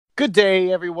Good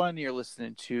day, everyone. You're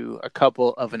listening to a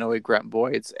couple of annoyed grunt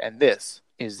boys, and this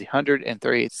is the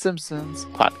 138th Simpsons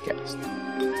podcast.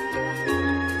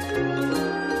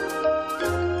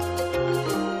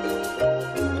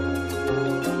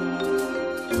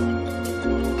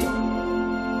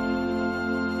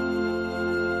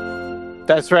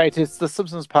 That's right. It's the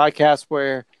Simpsons podcast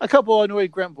where a couple of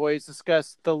annoyed grunt boys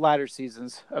discuss the latter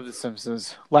seasons of The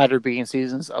Simpsons, latter being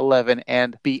seasons 11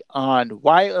 and beyond.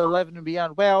 Why 11 and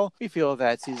beyond? Well, we feel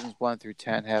that seasons 1 through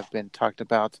 10 have been talked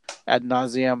about ad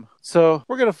nauseum. So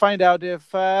we're going to find out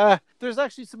if there's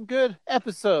actually some good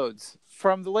episodes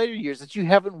from the later years that you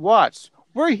haven't watched.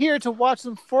 We're here to watch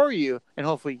them for you, and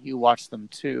hopefully you watch them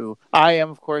too. I am,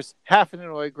 of course, half an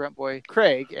annoyed grunt boy,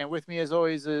 Craig, and with me as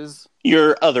always is...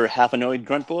 your other half-annoyed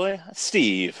grunt boy,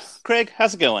 Steve. Craig,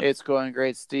 how's it going? It's going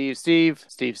great, Steve.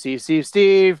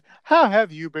 Steve, how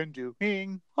have you been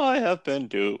doing? I have been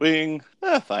doing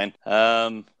fine.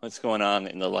 What's going on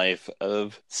in the life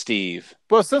of Steve?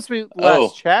 Well, since we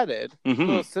last chatted,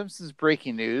 little Simpsons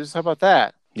breaking news. How about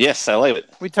that? Yes, I like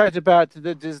it. We talked about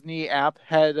the Disney app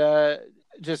had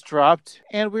just dropped,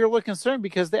 and we were a little concerned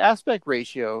because the aspect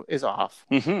ratio is off.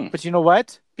 But you know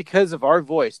what? Because of our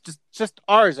voice, just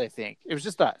ours, I think. It was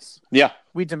just us. Yeah.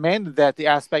 We demanded that the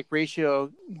aspect ratio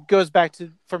goes back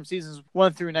to, from seasons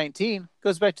 1 through 19,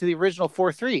 goes back to the original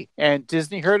 4:3. And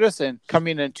Disney heard us, and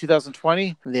coming in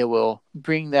 2020, they will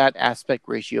bring that aspect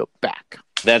ratio back.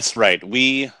 That's right.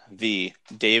 We,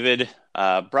 David,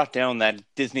 brought down that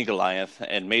Disney Goliath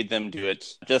and made them do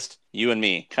it, just you and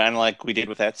me, kind of like we did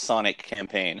with that Sonic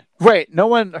campaign. Right. No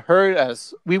one heard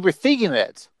us. We were thinking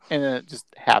it, and then it just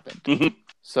happened.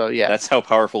 So, yeah. That's how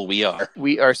powerful we are.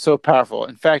 We are so powerful.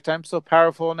 In fact, I'm so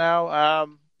powerful now.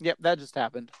 Yep, that just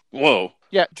happened. Whoa.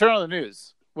 Yeah, turn on the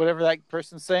news. Whatever that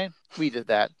person's saying, we did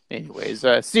that. Anyways,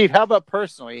 Steve, how about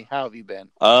personally? How have you been?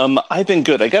 I've been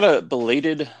good. I got a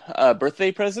belated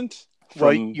birthday present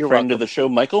from friend of the show,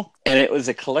 Michael, and it was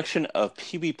a collection of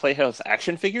Pee-wee Playhouse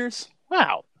action figures.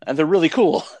 Wow. And they're really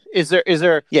cool. Is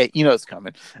there, yeah, you know it's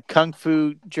coming. Kung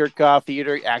Fu jerk-off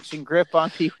theater action grip on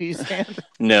Pee-wee's hand?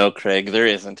 No, Craig, there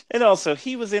isn't. And also,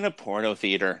 he was in a porno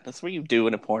theater. That's what you do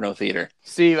in a porno theater.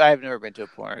 Steve, I've never been to a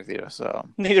porno theater, so...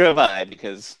 Neither have I,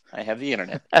 because I have the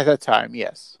internet. At that time,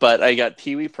 yes. But I got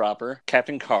Pee-wee proper,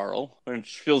 Captain Carl,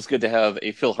 which feels good to have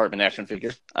a Phil Hartman action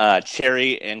figure,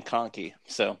 Cherry, and Conky.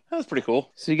 So, that was pretty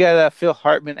cool. So you got a Phil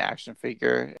Hartman action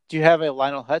figure. Do you have a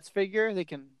Lionel Hutz figure they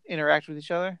can interact with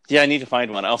each other? Yeah, I need to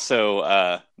find one.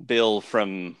 Also, Bill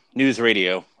from News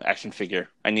Radio action figure.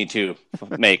 I need to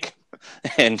make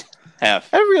and have.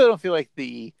 I really don't feel like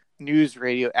the News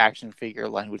Radio action figure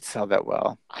line would sell that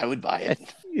well. I would buy it.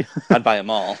 I'd buy them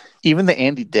all. Even the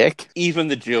Andy Dick? Even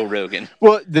the Joe Rogan.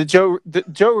 Well, the Joe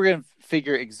Rogan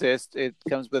figure exists. It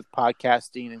comes with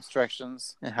podcasting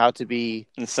instructions and how to be...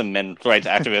 and some men's rights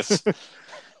activists.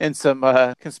 and some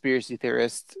conspiracy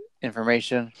theorist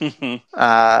information.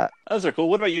 Those are cool.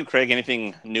 What about you, Craig?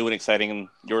 Anything new and exciting in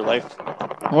your life?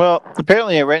 Well,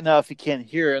 apparently right now, if you can't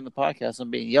hear in the podcast, I'm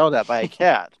being yelled at by a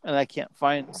cat, and I can't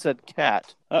find said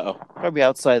cat. Uh-oh. Probably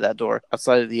outside that door,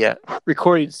 outside of the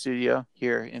recording studio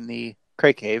here in the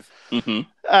Cray Cave.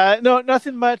 No,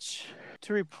 nothing much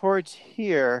to report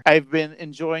here. I've been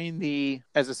enjoying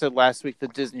as I said last week, the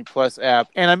Disney Plus app,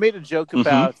 and I made a joke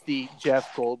about the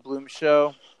Jeff Goldblum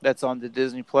show that's on the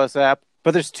Disney Plus app.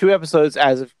 But there's 2 episodes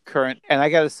as of current, and I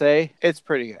gotta say, it's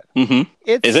pretty good.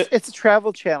 Is it? It's a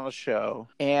Travel Channel show,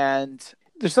 and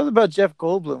there's something about Jeff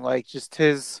Goldblum, like just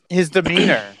his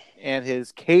demeanor and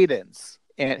his cadence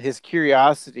and his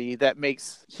curiosity that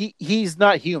makes he's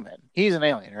not human. He's an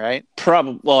alien, right?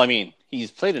 Probably. Well, I mean, he's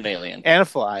played an alien and a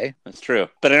fly. That's true,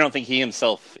 but I don't think he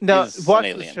himself is watch an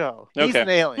alien. The show. Okay. He's an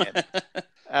alien.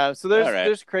 So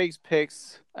there's Craig's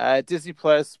picks. Disney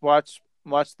Plus.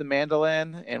 Watch The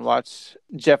Mandolin and watch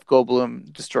Jeff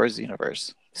Goldblum destroys the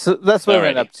universe. So that's what I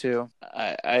went up to.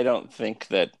 I don't think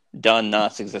that Don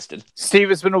Knotts existed.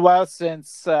 Steve, it's been a while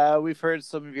since we've heard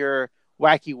some of your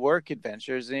wacky work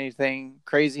adventures. Anything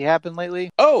crazy happened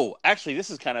lately? Oh, actually, this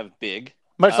is kind of big.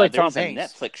 Much like Tom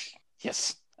Hanks.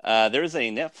 Yes. There's a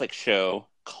Netflix show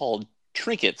called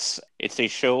Trinkets. It's a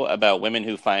show about women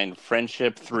who find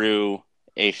friendship through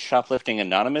a shoplifting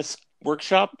anonymous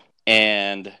workshop,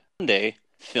 and Monday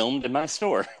filmed in my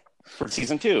store for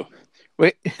season 2.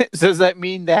 Wait, so does that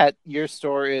mean that your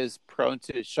store is prone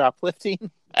to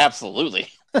shoplifting? Absolutely.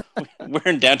 We're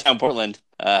in downtown Portland.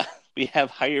 We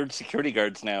have hired security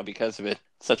guards now because of it.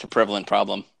 Such a prevalent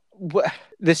problem. What?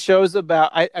 This show's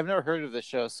about... I've never heard of this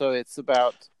show, so it's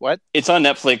about what? It's on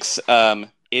Netflix.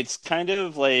 It's kind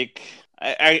of like...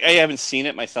 I haven't seen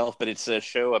it myself, but it's a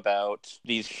show about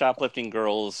these shoplifting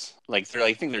girls. Like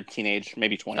I think they're teenage,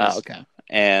 maybe 20s. Oh, okay.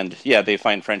 And yeah, they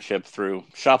find friendship through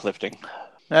shoplifting.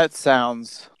 That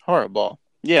sounds horrible.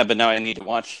 Yeah, but now I need to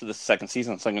watch the second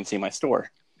season so I can see my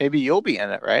store. Maybe you'll be in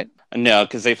it, right? No,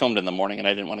 because they filmed in the morning and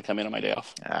I didn't want to come in on my day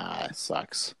off. Ah, it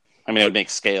sucks. I mean, it would make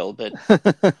scale, but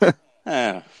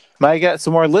Might get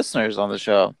some more listeners on the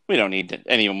show. we don't need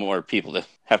any more people to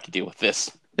have to deal with this.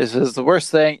 This is the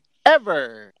worst thing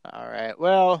ever. All right,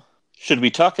 well. Should we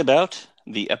talk about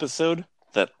the episode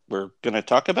that we're going to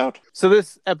talk about? So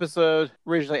this episode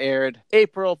originally aired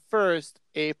April 1st,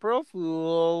 April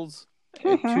Fools,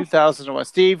 in 2001.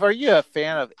 Steve, are you a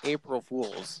fan of April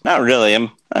Fools? Not really.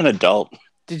 I'm an adult.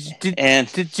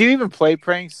 Did you even play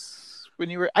pranks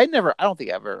when you were? I don't think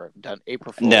I've ever done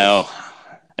April Fools. No.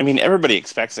 I mean, everybody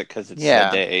expects it because it's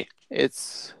a day.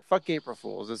 It's fuck April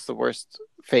Fools. It's the worst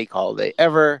fake holiday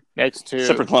ever. Next to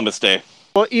except for Columbus Day.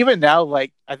 Well, even now,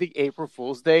 like I think April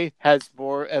Fool's Day has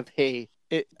more of a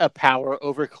power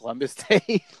over Columbus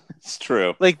Day. It's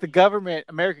true. Like the government,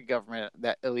 American government,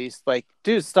 that at least, like,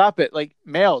 dude, stop it. Like,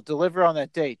 mail, deliver on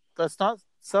that date. Let's not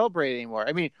celebrate anymore.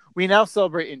 I mean, we now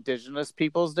celebrate Indigenous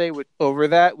Peoples Day over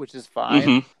that, which is fine.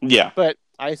 Mm-hmm. Yeah. But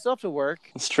I still have to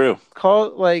work. It's true. Call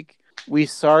it, like, we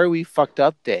fucked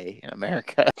up day in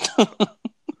America.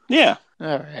 Yeah.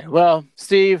 All right. Well,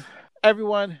 Steve,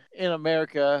 everyone in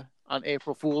America on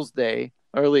April Fool's Day,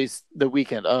 or at least the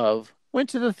weekend of, went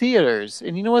to the theaters.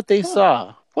 And you know what they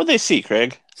saw? What'd they see,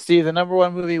 Craig? Steve, the number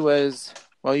one movie was,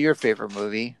 well, your favorite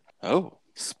movie. Oh.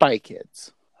 Spy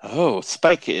Kids. Oh,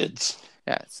 Spy Kids.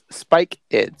 Yes, Spike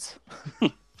Kids.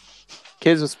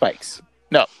 Kids with spikes.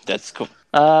 No. That's cool.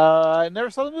 I never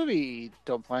saw the movie.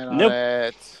 Don't plan on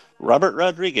it. Robert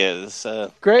Rodriguez.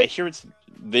 Great. I hear it's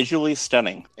visually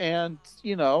stunning. And,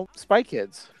 Spy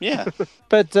Kids. Yeah.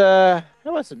 But how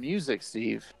about some music,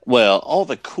 Steve? Well, all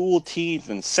the cool teens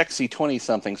and sexy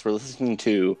 20-somethings were listening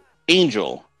to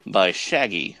Angel by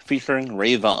Shaggy, featuring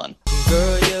Ray Vaughn.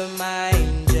 Girl, you're my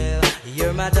angel.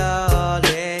 You're my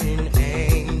darling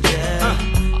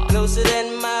angel. Closer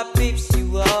than my peeps,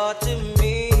 you are to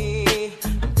me,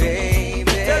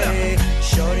 baby.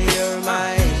 Shorty, you're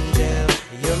my angel.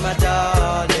 You're my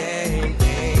darling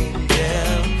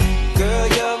angel. Girl,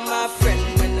 you're my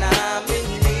friend when I'm in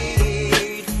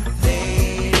need,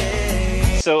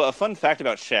 lady. So, a fun fact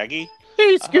about Shaggy.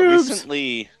 Hey,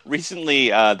 Scoobs! Recently,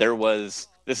 there was,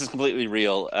 this is completely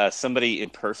real, somebody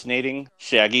impersonating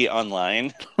Shaggy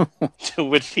online, to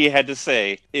which he had to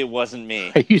say, it wasn't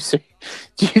me. Are you serious?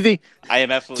 Do you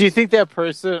think that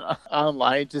person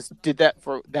online just did that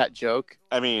for that joke?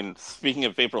 I mean, speaking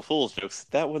of April Fool's jokes,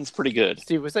 that one's pretty good.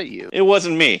 Steve, was that you? It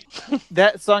wasn't me.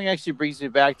 That song actually brings me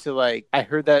back to, like, I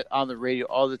heard that on the radio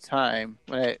all the time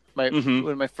when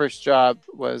my first job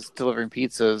was delivering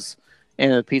pizzas. In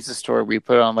the pizza store, we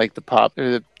put on, like, the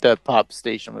pop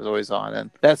station was always on, and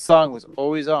that song was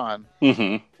always on.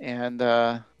 Mm-hmm. And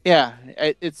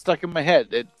it stuck in my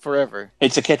head forever.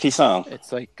 It's a catchy song.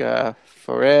 It's like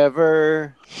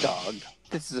Forever Dog.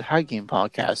 This is a hiking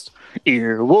podcast.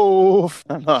 Earwolf.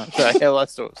 I'm not the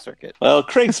LSO circuit. Well,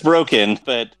 Craig's broken,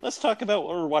 but let's talk about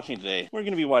what we're watching today. We're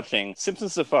going to be watching Simpson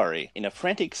Safari. In a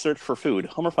frantic search for food,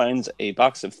 Homer finds a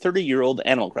box of 30-year-old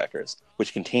animal crackers,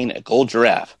 which contain a gold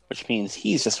giraffe, which means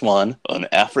he's just won an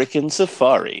African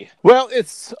safari. Well,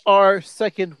 it's our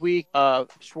second week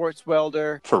of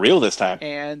Schwartzwelder. For real this time.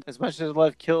 And as much as I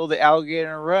love Kill the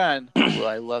Alligator and Run, will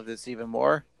I love this even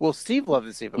more? Will Steve love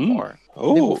this even more?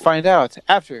 Oh. I think we'll find out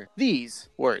after these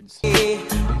words. Baby,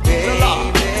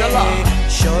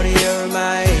 shorty, you're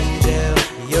my angel.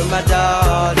 You're my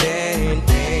darling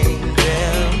angel.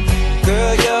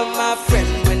 Girl, you're my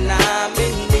friend when I'm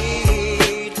in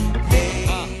need,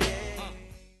 baby.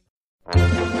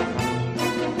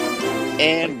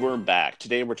 And we're back.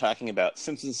 Today we're talking about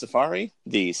Simpson Safari,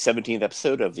 the 17th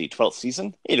episode of the 12th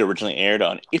season. It originally aired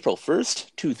on April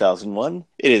 1st, 2001.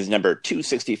 It is number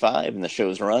 265 in the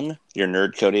show's run. Your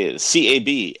nerd code is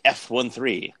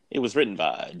CABF13. It was written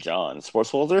by John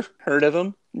Swartzwelder, heard of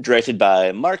him. Directed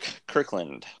by Mark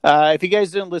Kirkland. If you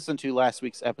guys didn't listen to last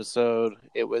week's episode,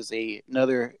 it was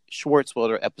another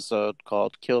Schwartzwelder episode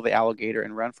called Kill the Alligator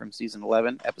and Run from season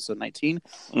 11, episode 19.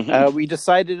 Mm-hmm. We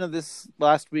decided in this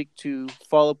last week to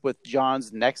follow up with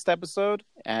John's next episode,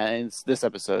 and it's this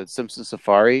episode, Simpson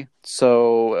Safari.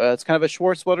 So it's kind of a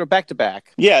Schwartzwelder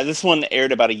back-to-back. Yeah, this one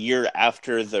aired about a year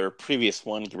after the previous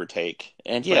one, give or take.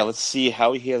 And yeah, Let's see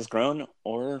how he has grown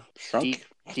or shrunk.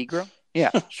 Degrown? Yeah,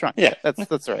 shrunk. Yeah. That's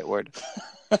the right word.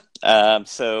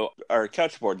 So our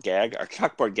chalkboard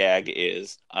gag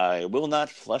is, I will not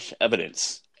flush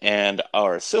evidence. And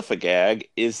our sofa gag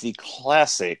is the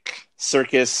classic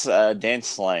circus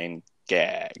dance line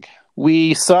gag.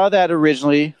 We saw that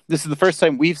originally. This is the first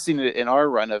time we've seen it in our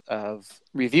run of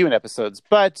reviewing episodes,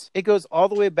 but it goes all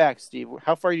the way back, Steve.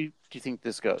 How far do you think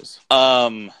this goes?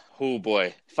 Oh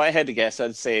boy. If I had to guess,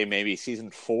 I'd say maybe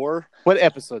season 4. What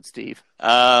episode, Steve?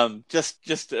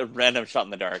 Just a random shot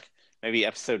in the dark. Maybe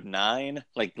episode 9,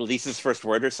 like Lisa's first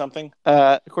word or something.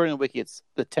 According to Wiki, it's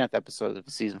the 10th episode of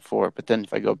season 4. But then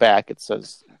if I go back, it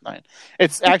says 9.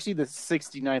 It's actually the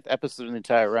 69th episode in the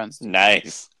entire run. Steve.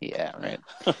 Nice. Yeah,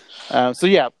 right. So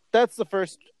yeah, that's the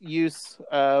first use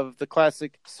of the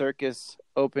classic circus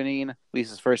opening.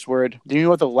 Lisa's first word. Do you know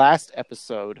what the last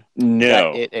episode?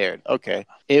 No. That it aired? Okay,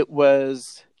 it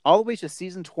was all the way to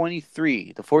season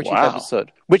 23, the 14th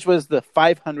episode, which was the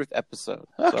 500th episode.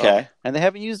 Okay. So, and they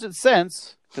haven't used it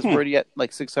since, because we're already at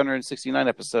like 669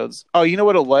 episodes. Oh, you know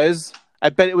what it was? I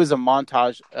bet it was a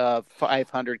montage of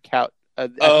 500 count. I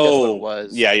think that's what it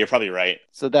was. Yeah, you're probably right.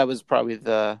 So that was probably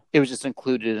it was just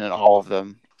included in all of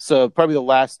them. So probably the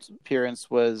last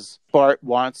appearance was Bart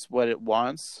Wants What It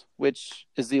Wants, which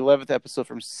is the 11th episode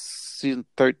from season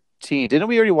 13. Didn't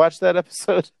we already watch that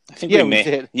episode? I think we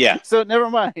did. Yeah. So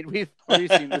never mind. We've already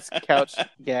seen this couch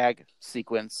gag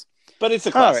sequence. But it's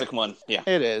a classic one. Yeah.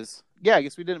 It is. Yeah, I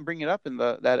guess we didn't bring it up in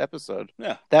that episode.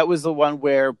 Yeah. That was the one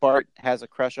where Bart has a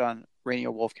crush on Rainier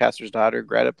Wolfcaster's daughter,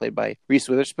 Greta, played by Reese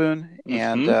Witherspoon.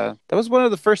 And that was one of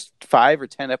the first 5 or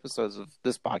 10 episodes of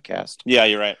this podcast. Yeah,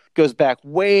 you're right. Goes back,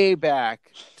 way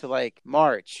back to like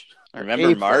March. Remember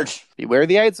April. March? Beware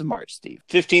the Ides of March, Steve.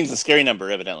 15 is a scary number,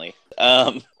 evidently.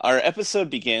 Our episode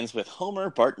begins with Homer,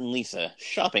 Bart, and Lisa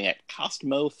shopping at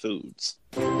Costco Foods.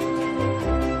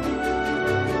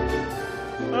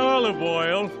 Olive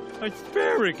oil,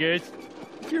 asparagus.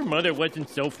 If your mother wasn't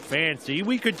so fancy,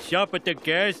 we could shop at the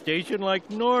gas station like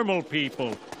normal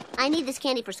people. I need this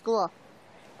candy for school.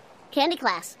 Candy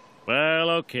class. Well,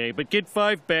 okay, but get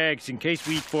 5 bags in case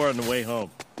we eat 4 on the way home.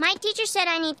 My teacher said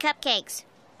I need cupcakes.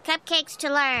 Cupcakes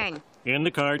to learn. In the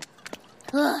cart.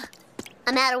 Ugh,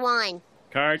 I'm out of wine.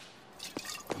 Cart.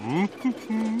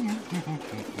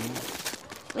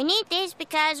 We need these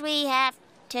because we have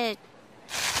to...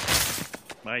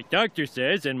 My doctor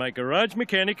says, and my garage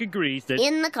mechanic agrees that...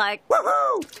 In the cart.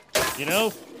 Woohoo! You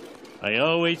know, I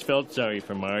always felt sorry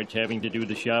for Marge having to do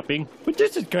the shopping, but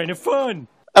this is kind of fun.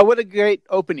 What a great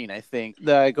opening, I think.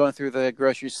 Going through the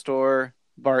grocery store,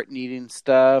 Bart needing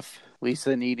stuff,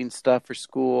 Lisa needing stuff for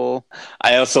school.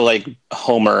 I also like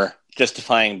Homer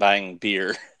justifying buying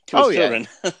beer to his children.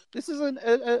 Yeah. This is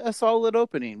a solid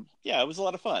opening. Yeah, it was a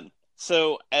lot of fun.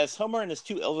 So, as Homer and his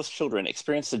 2 eldest children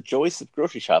experience the joys of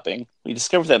grocery shopping, we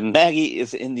discover that Maggie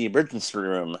is in the emergency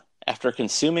room after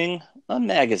consuming a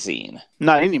magazine.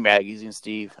 Not any magazine,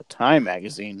 Steve. A Time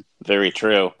magazine. Very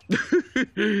true.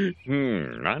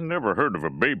 I never heard of a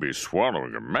baby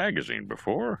swallowing a magazine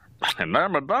before, and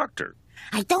I'm a doctor.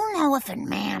 I don't know if it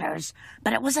matters,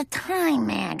 but it was a Time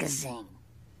magazine.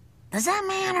 Does that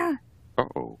matter?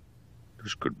 Uh-oh.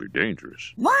 This could be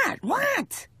dangerous.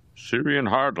 What? Syrian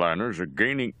hardliners are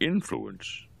gaining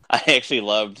influence. I actually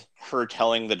loved her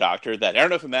telling the doctor that, I don't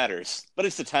know if it matters, but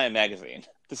it's the Time magazine.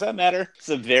 Does that matter? It's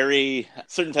a very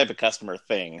certain type of customer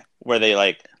thing where they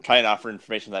like try and offer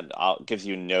information that gives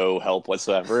you no help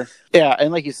whatsoever. Yeah,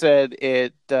 and like you said,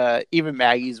 it even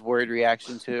Maggie's worried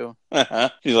reaction too.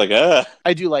 She's like, ugh.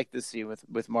 I do like this scene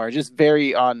with Marge. It's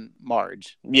very on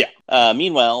Marge. Yeah.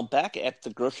 Meanwhile, back at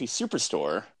the grocery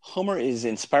superstore, Homer is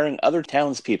inspiring other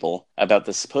townspeople about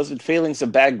the supposed failings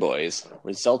of bag boys,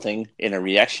 resulting in a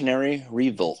reactionary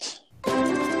revolt.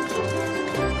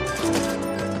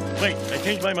 Wait, I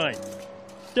changed my mind.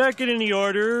 Stack it in the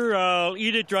order. I'll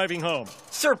eat it driving home.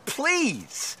 Sir,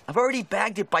 please! I've already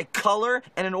bagged it by color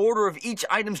and an order of each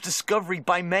item's discovery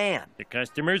by man. The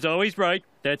customer's always right.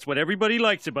 That's what everybody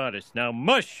likes about us. Now,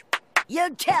 mush! You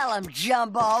tell him,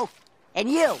 Jumbo. And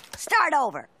you, start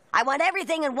over. I want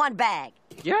everything in one bag.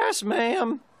 Yes,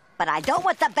 ma'am. But I don't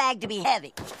want the bag to be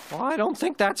heavy. Well, I don't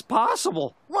think that's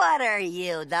possible. What are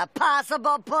you, the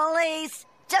possible police?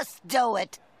 Just do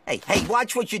it. Hey,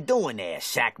 watch what you're doing there,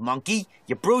 sack monkey.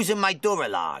 You're bruising my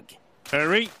Duralog.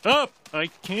 Hurry up! I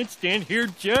can't stand here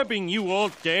jabbing you all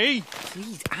day.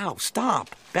 Please, ow,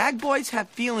 stop. Bag boys have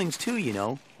feelings too, you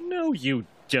know. No, you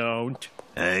don't.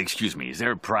 Excuse me, is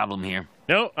there a problem here?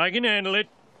 No, I can handle it.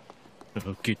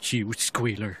 I'll get you,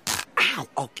 Squealer. Ow,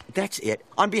 okay, that's it.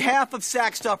 On behalf of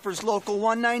Sack Stuffers Local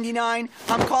 199,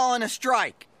 I'm calling a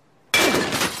strike.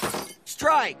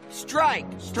 Strike! Strike!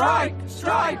 Strike!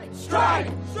 Strike! Strike!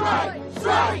 Strike!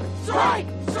 Strike! Strike!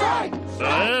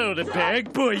 Oh, the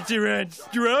bag boys are on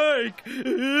strike.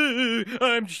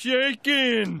 I'm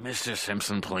shaking. Mr.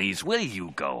 Simpson, please, will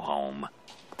you go home?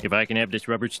 If I can have this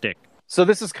rubber stick. So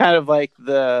this is kind of like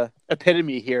the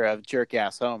epitome here of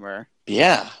jerk-ass Homer.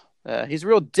 Yeah. He's a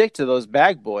real dick to those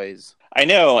bag boys. I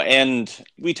know, and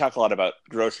we talk a lot about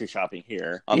grocery shopping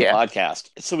here on the podcast.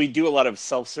 So we do a lot of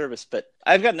self-service, but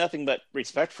I've got nothing but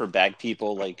respect for bag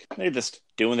people. Like, they're just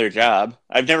doing their job.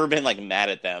 I've never been, like, mad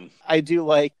at them. I do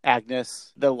like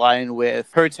Agnes, the line with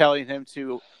her telling him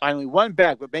to only one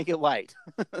bag, but make it light.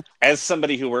 As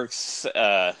somebody who works,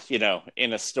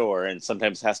 in a store and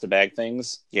sometimes has to bag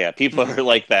things, yeah, people are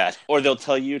like that. Or they'll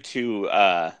tell you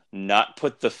to not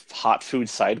put the hot food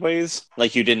sideways,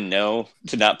 like you didn't know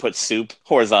to not put soup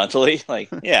horizontally. Like,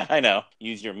 yeah, I know.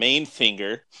 Use your main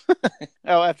finger.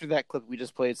 Oh, after that clip we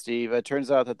just played, Steve, it turns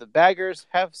out that the baggers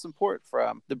have support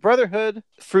from the Brotherhood,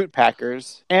 fruit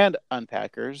packers, and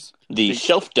unpackers. The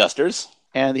shelf dusters.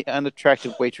 And the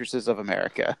unattractive waitresses of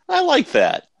America. I like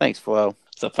that. Thanks, Flo.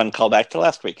 It's a fun callback to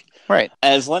last week. Right.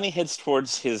 As Lenny heads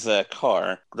towards his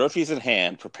car, groceries in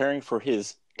hand, preparing for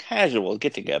his casual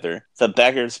get-together, the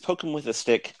baggers poke him with a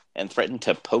stick and threaten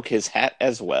to poke his hat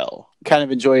as well. Kind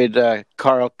of enjoyed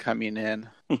Carl coming in,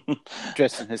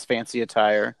 dressed in his fancy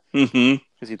attire,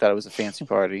 because he thought it was a fancy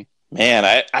party.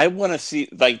 Man, I want to see,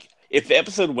 like, if the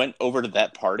episode went over to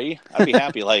that party, I'd be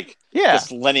happy. Like, yeah,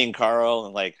 just Lenny and Carl,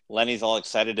 and like Lenny's all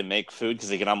excited to make food because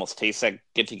he can almost taste that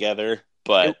get together,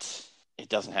 but it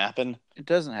doesn't happen. It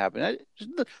doesn't happen.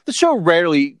 The show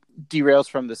rarely derails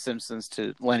from The Simpsons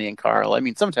to Lenny and Carl. I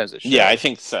mean, sometimes it should. Yeah, I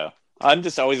think so. I'm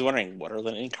just always wondering, what are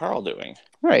Lenny and Carl doing?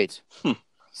 Right.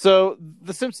 So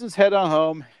the Simpsons head on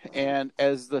home, and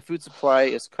as the food supply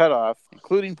is cut off,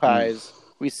 including pies,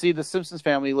 we see the Simpsons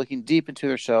family looking deep into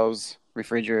their shelves,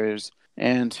 refrigerators,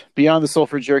 and beyond the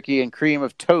sulfur jerky and cream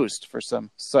of toast for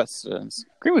some sustenance.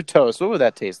 Cream of toast, what would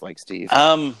that taste like, Steve?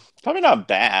 Probably not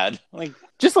bad. Like,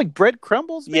 just like bread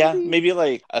crumbles, maybe? Yeah, maybe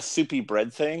like a soupy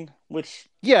bread thing, which...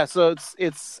 Yeah, so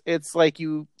it's like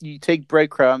you take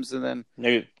breadcrumbs and then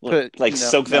maybe put,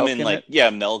 soak them in like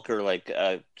it. Milk or like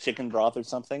chicken broth or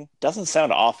something. Doesn't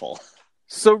sound awful.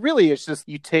 So really, it's just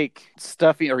you take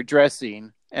stuffing or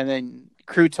dressing and then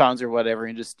croutons or whatever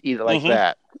and just eat it like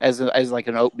that as like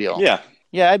an oatmeal.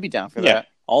 Yeah, I'd be down for that.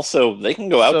 Also, they can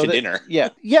go out to dinner. Yeah,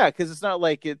 because it's not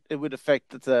like it would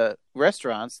affect the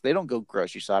restaurants. They don't go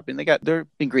grocery shopping. They got their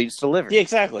ingredients delivered. Yeah,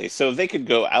 exactly. So they could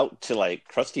go out to like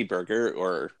Krusty Burger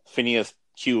or Phineas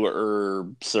Q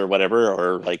Herbs or whatever,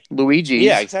 or like Luigi's.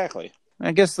 Yeah, exactly.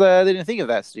 I guess they didn't think of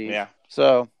that, Steve. Yeah.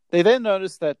 So they then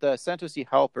noticed that the Santos E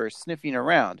helper is sniffing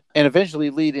around, and eventually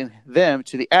leading them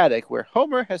to the attic where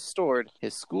Homer has stored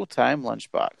his school-time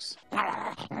lunchbox.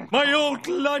 My old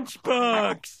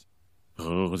lunchbox!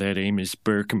 Oh, that Amos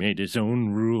Burke made his own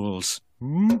rules.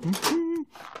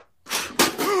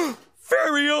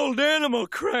 Very old animal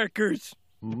crackers.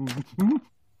 Homer,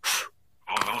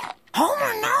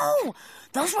 no!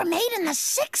 Those were made in the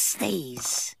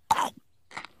 60s.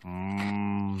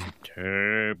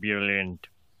 Turbulent.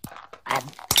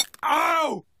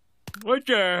 Ow! What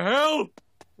the hell?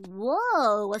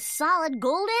 Whoa, a solid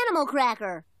gold animal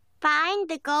cracker. Find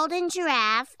the golden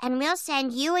giraffe, and we'll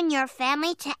send you and your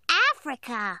family to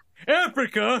Africa.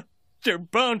 Africa? They're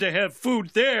bound to have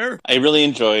food there. I really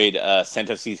enjoyed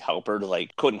Santos C's helper,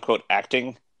 like, quote-unquote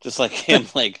acting. Just like him,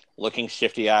 like, looking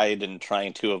shifty-eyed and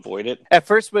trying to avoid it. At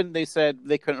first, when they said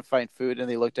they couldn't find food and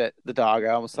they looked at the dog, I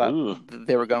almost thought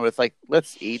they were going with, like,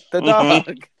 let's eat the dog.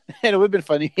 And it would have been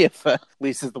funny if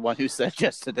Lisa's the one who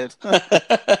suggested it.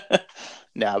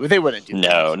 No, but they wouldn't do that.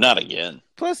 No, not again.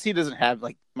 Plus, he doesn't have,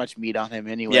 like, much meat on him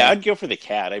anyway. Yeah, I'd go for the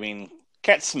cat. I mean,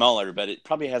 cat's smaller, but it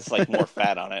probably has, like, more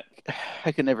fat on it.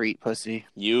 I could never eat pussy.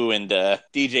 You and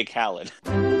DJ Khaled.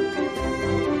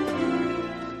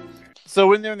 So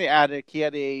when they're in the attic, he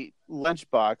had a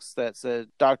lunchbox that said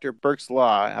Dr. Burke's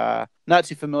Law. Not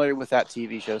too familiar with that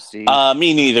TV show, Steve.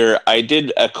 Me neither. I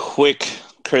did a quick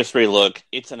cursory look.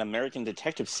 It's an American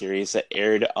detective series that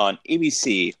aired on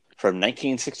ABC from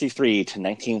 1963 to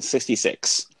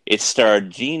 1966. It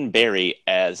starred Gene Barry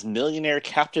as millionaire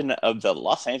captain of the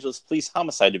Los Angeles Police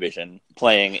Homicide Division,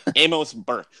 playing Amos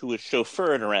Burke, who was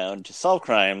chauffeured around to solve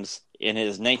crimes in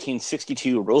his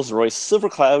 1962 Rolls-Royce Silver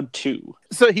Cloud 2.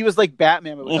 So he was like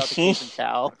Batman, but without the cape and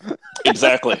cowl.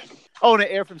 Exactly. Oh, and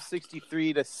it aired from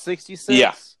 63 to 66?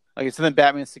 Yeah. Okay, so then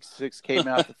Batman 66 came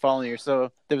out the following year.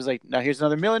 So there was like, now here's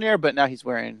another millionaire, but now he's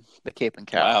wearing the cape and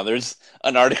cowl. Wow, there's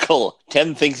an article,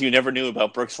 10 Things You Never Knew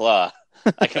About Brooks Law.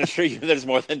 I can assure you there's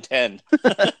more than 10.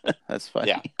 That's funny.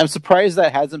 Yeah. I'm surprised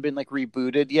that hasn't been like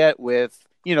rebooted yet with,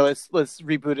 let's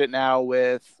reboot it now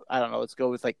with, I don't know, let's go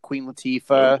with like Queen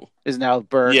Latifah is now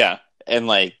Burke. Yeah. And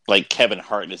like Kevin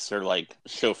Hart is their like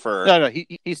chauffeur. No,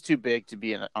 he's too big to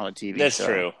be on a TV That's show.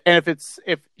 true. And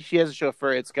if she has a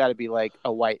chauffeur, it's got to be like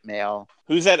a white male.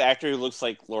 Who's that actor who looks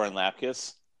like Lauren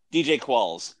Lapkus? DJ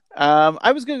Qualls.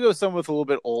 I was gonna go with someone with a little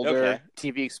bit older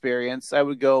TV experience. I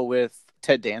would go with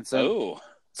Ted Danson. Oh.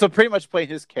 So pretty much playing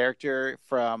his character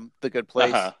from The Good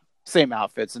Place. Same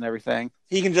outfits and everything.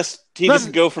 He can just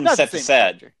go from set to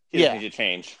set. Character. He doesn't need to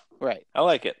change. Right. I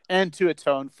like it. And to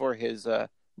atone for his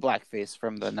blackface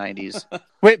from the 90s.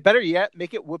 Wait, better yet,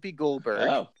 make it Whoopi Goldberg.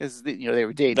 Oh. Because they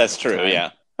were dating. That's true,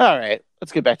 yeah. All right.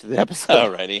 Let's get back to the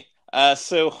episode. Alrighty.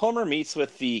 So Homer meets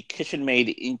with the Kitchen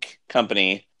Maid Inc.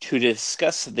 company to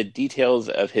discuss the details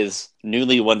of his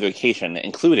newly won vacation,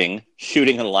 including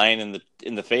shooting a lion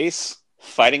in the face,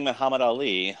 fighting Muhammad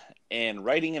Ali, and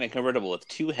riding in a convertible with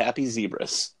 2 happy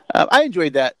zebras. I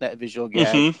enjoyed that visual gag.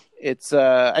 Mm-hmm. It's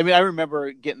I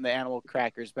remember getting the animal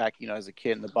crackers back, as a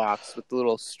kid in the box with the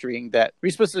little string that were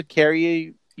you supposed to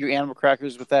carry your animal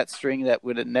crackers with that string that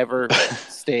would never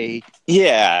stay.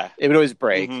 Yeah. It would always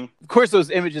break. Mm-hmm. Of course, those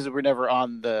images were never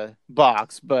on the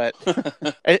box, but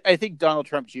I think Donald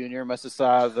Trump Jr. must have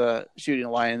saw the shooting a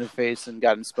lion in the face and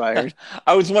got inspired.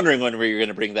 I was wondering when you were going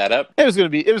to bring that up. It was going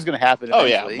to happen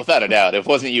eventually. Oh, yeah, without a doubt. If it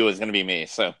wasn't you, it was going to be me,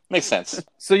 so makes sense.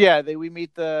 So, yeah, we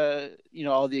meet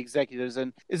all the executives,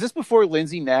 and is this before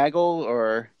Lindsay Nagel,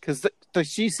 or because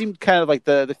she seemed kind of like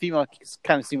the female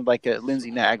kind of seemed like a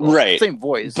Lindsay Nagel, right? Same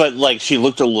voice, but like she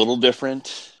looked a little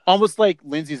different, almost like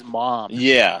Lindsay's mom.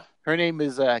 Yeah, her name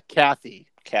is Kathy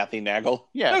Nagel.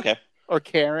 Yeah, okay, or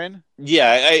Karen.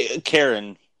 Yeah,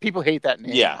 Karen. People hate that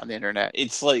name on the internet.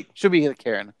 It's like should be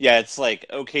Karen. Yeah, it's like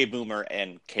okay, Boomer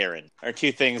and Karen are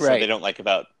 2 things that they don't like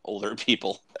about older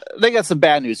people. They got some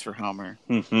bad news for Homer.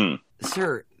 Mm-hmm.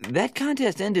 Sir, that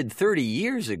contest ended 30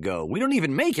 years ago. We don't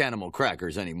even make animal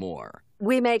crackers anymore.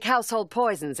 We make household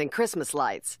poisons and Christmas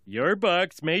lights. Your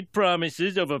box made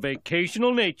promises of a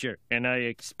vacational nature, and I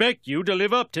expect you to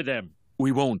live up to them.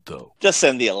 We won't, though. Just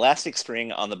then, the elastic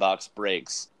string on the box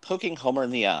breaks, poking Homer in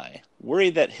the eye.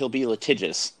 Worried that he'll be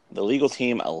litigious, the legal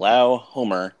team allow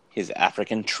Homer his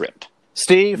African trip.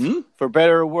 Steve, for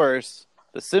better or worse,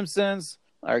 the Simpsons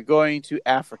are going to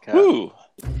Africa. Woo!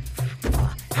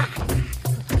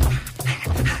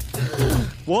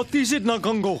 What is it,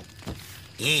 Nagango?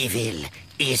 Evil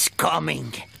is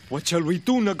coming. What shall we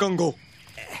do, Nagango?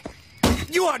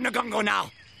 You are Nagango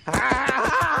now.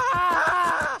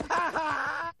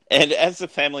 And as the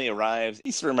family arrives,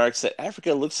 Lisa remarks that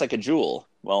Africa looks like a jewel,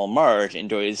 while Marge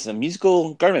enjoys the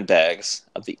musical garment bags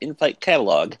of the in-flight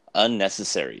catalog,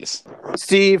 Unnecessaries.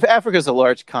 Steve, Africa's a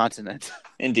large continent.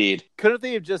 Indeed. Couldn't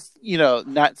they have just,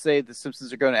 not say the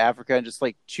Simpsons are going to Africa and just,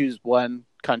 choose one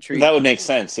country? That would make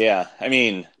sense, yeah. I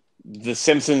mean, the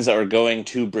Simpsons are going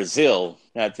to Brazil,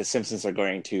 not the Simpsons are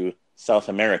going to South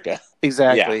America.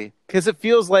 Exactly. Because it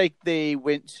feels like they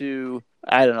went to,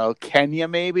 I don't know, Kenya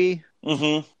maybe?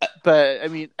 Mm-hmm. But,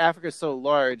 Africa's so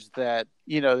large that,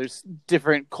 there's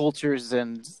different cultures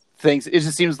and things. It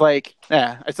just seems like,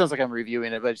 it sounds like I'm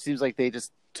reviewing it, but it seems like they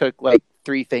just took,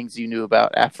 3 things you knew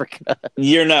about Africa.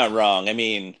 You're not wrong.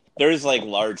 There's,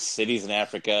 large cities in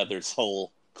Africa. There's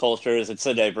whole cultures. It's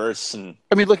so diverse. And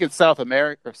look at South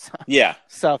America. Yeah.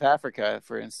 South Africa,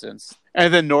 for instance.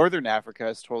 And then Northern Africa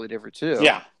is totally different, too.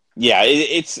 Yeah. Yeah,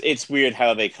 it's weird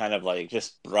how they kind of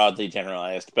just broadly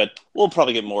generalized, but we'll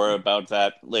probably get more about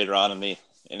that later on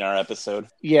in our episode.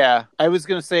 Yeah, I was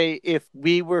going to say if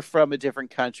we were from a different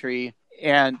country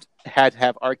and had to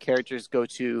have our characters go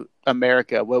to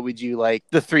America, what would you like?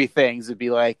 The 3 things would be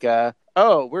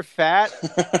we're fat.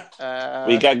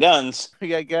 We got guns. We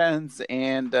got guns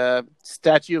and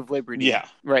Statue of Liberty. Yeah.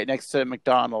 Right next to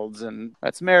McDonald's, and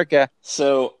that's America.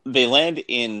 So they land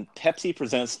in Pepsi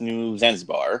Presents New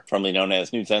Zanzibar, formerly known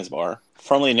as New Zanzibar,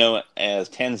 formerly known as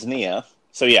Tanzania.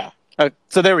 So yeah.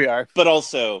 So there we are. But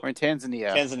also, we're in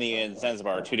Tanzania. Tanzania and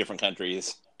Zanzibar are 2 different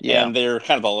countries. Yeah. And they're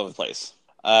kind of all over the place.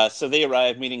 So they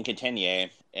arrive meeting Kitanye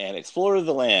and explore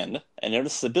the land and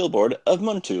notice the billboard of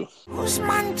Muntu. Who's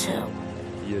Muntu?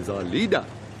 He is our leader.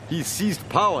 He seized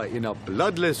power in a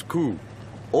bloodless coup.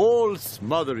 All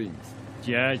smotherings.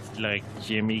 Just like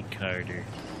Jimmy Carter.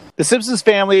 The Simpsons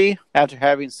family, after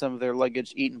having some of their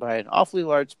luggage eaten by an awfully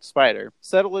large spider,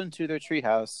 settle into their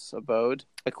treehouse abode,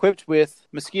 equipped with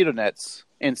mosquito nets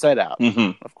inside out,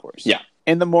 of course. Yeah.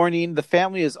 In the morning, the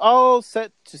family is all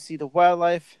set to see the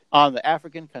wildlife on the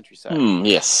African countryside.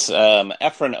 Yes.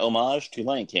 After an homage to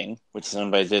Lion King, which is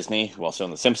owned by Disney, who also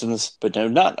own The Simpsons, but do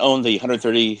not own the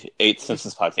 138th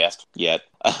Simpsons podcast yet.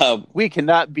 We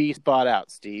cannot be bought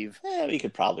out, Steve. We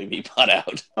could probably be bought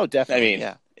out. Oh, definitely. I mean,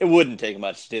 yeah. It wouldn't take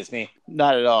much, Disney.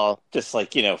 Not at all. Just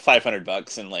like,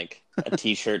 $500 and like a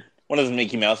t-shirt. One of those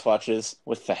Mickey Mouse watches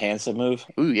with the hands that move.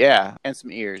 Ooh, yeah. And some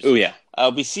ears. Ooh, yeah.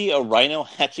 We see a rhino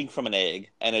hatching from an egg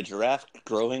and a giraffe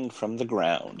growing from the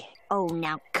ground. Oh,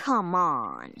 now come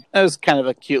on. That was kind of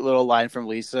a cute little line from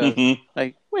Lisa. Mm-hmm.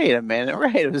 Like, wait a minute,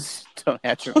 rhinos don't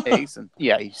hatch from eggs. And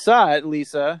yeah, you saw it,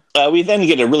 Lisa. We then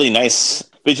get a really nice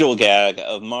visual gag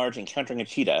of Marge encountering a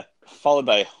cheetah, followed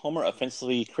by Homer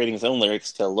offensively creating his own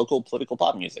lyrics to local political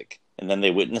pop music. And then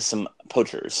they witness some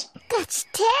poachers. That's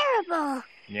terrible.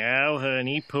 Now,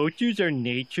 honey, poachers are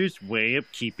nature's way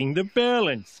of keeping the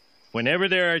balance. Whenever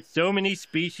there are so many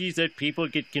species that people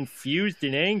get confused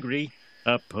and angry,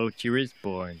 a poacher is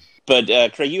born. But,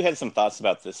 Craig, you had some thoughts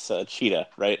about this cheetah,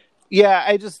 right? Yeah,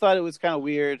 I just thought it was kind of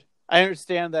weird. I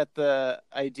understand that the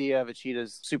idea of a cheetah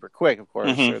is super quick, of course.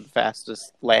 Mm-hmm. They're the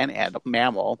fastest land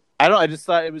mammal. I don't know, I just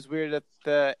thought it was weird at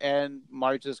the end,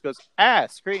 Marge just goes,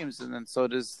 screams, and then so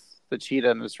does the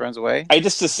cheetah and just runs away. I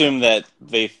just assumed that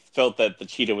they felt that the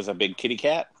cheetah was a big kitty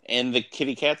cat, and the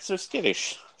kitty cats are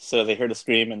skittish. So they heard a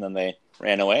scream, and then they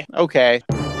ran away. Okay.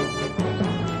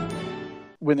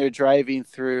 When they're driving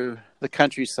through the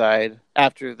countryside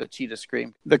after the cheetah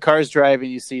scream, the car's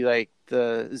driving, you see like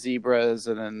the zebras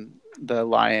and then the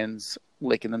lions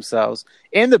licking themselves.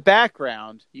 In the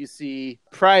background, you see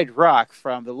Pride Rock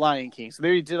from the Lion King. So they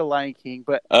already did a Lion King,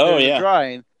 but yeah,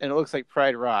 drawing, and it looks like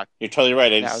Pride Rock. You're totally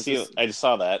right. I just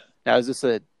saw that. Now, is this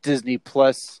a Disney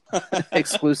Plus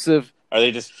exclusive? Are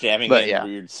they just jamming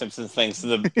weird Simpsons things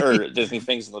or Disney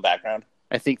things in the background?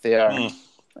 I think they are.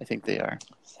 I think they are.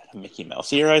 Is that a Mickey Mouse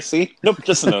here I see? Nope,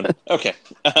 just the moon. Okay.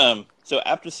 So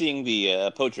after seeing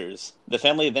the poachers, the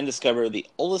family then discover the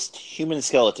oldest human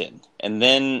skeleton. And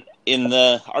then in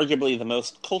the arguably the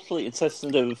most culturally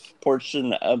insensitive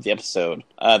portion of the episode,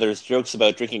 there's jokes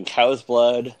about drinking cow's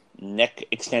blood, neck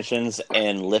extensions,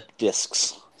 and lip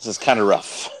discs. This is kind of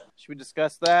rough. Should we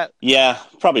discuss that? Yeah,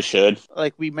 probably should.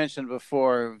 Like we mentioned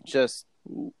before, just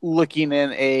looking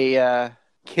in a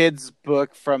kid's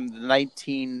book from the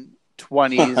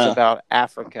 1920s about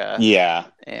Africa. Yeah.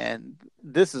 And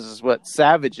this is what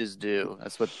savages do.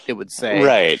 That's what it would say.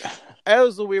 Right. I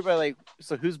was a little weird about, like,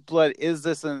 so whose blood is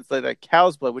this? And it's like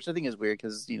cow's blood, which I think is weird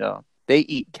because, they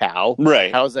eat cow.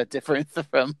 Right. How is that different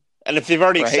from... And if they've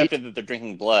already accepted that they're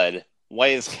drinking blood, why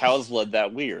is cow's blood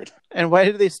that weird? And why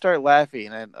did they start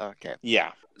laughing? Okay.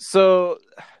 Yeah. So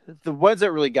the ones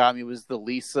that really got me was the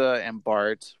Lisa and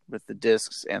Bart with the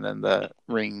discs and then the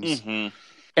rings. Mm-hmm.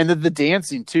 And then the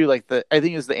dancing too, like I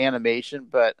think it was the animation,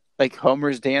 but like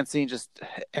Homer's dancing, just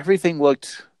everything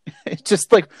looked just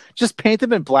paint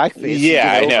them in blackface.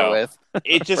 Yeah, I know. With.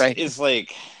 It just is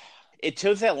like, it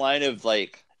toes that line of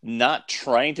like not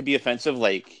trying to be offensive.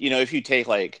 Like, if you take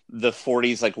like the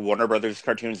 40s, like Warner Brothers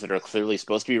cartoons that are clearly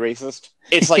supposed to be racist,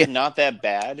 it's like not that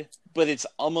bad, but it's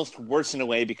almost worse in a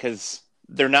way because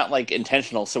they're not like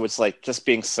intentional. So it's like just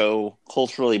being so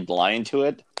culturally blind to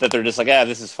it that they're just like,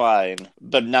 this is fine,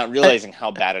 but not realizing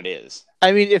how bad it is.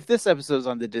 I mean, if this episode's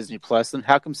on the Disney Plus, then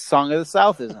how come Song of the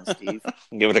South isn't, Steve?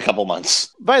 Give it a couple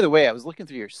months. By the way, I was looking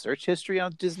through your search history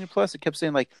on Disney Plus. It kept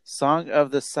saying like Song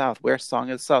of the South. Where's Song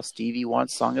of the South? Stevie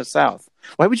wants Song of the South.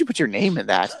 Why would you put your name in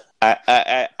that?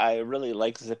 I really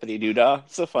like Zippity Doodah.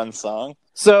 It's a fun song.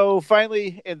 So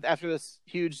finally, after this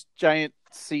huge giant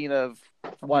scene of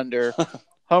wonder,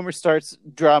 Homer starts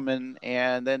drumming,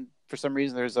 and then for some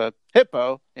reason there's a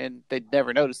hippo, and they'd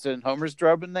never noticed it, and Homer's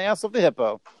drumming the ass of the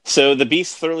hippo. So the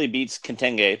beast thoroughly beats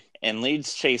Contenge and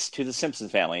leads chase to the Simpson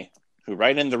family, who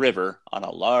ride in the river on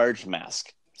a large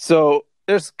mask. So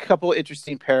there's a couple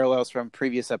interesting parallels from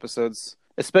previous episodes,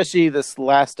 especially this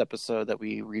last episode that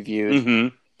we reviewed.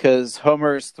 Mm-hmm. Because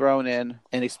Homer's thrown in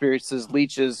and experiences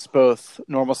leeches both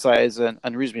normal size and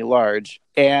unreasonably large.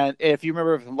 And if you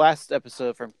remember from last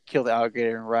episode from Kill the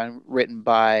Alligator and Run, written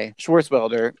by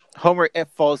Schwartzwelder, Homer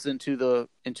falls into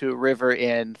a river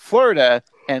in Florida,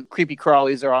 and creepy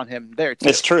crawlies are on him there too.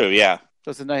 It's true, yeah. So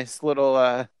it's a nice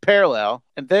little parallel.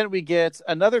 And then we get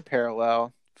another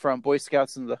parallel from Boy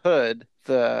Scouts in the Hood,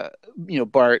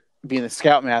 Bart being the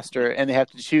scoutmaster, and they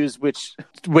have to choose which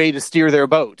way to steer their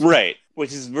boat. Right.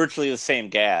 Which is virtually the same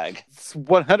gag. It's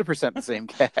 100% the same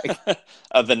gag.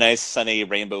 Of the nice, sunny,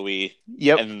 rainbowy,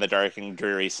 yep, and then the dark and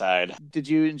dreary side. Did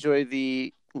you enjoy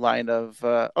the line of,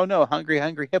 oh no, hungry,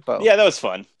 hungry hippo. Yeah, that was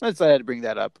fun. I decided to bring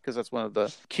that up because that's one of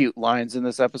the cute lines in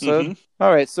this episode.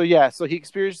 All right, so he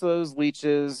experienced those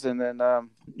leeches, and then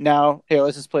now, here,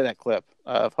 let's just play that clip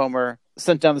of Homer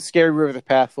sent down the scary river the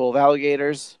path full of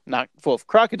alligators, not full of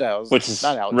crocodiles, which is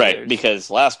not alligators. Right, because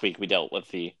last week we dealt with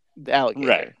the alligator.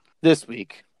 Right. This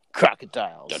week,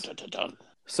 crocodiles. Dun, dun, dun, dun.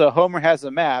 So Homer has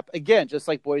a map, again, just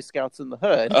like Boy Scouts in the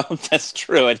Hood. Oh, that's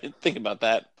true. I didn't think about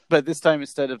that. But this time,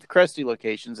 instead of the crusty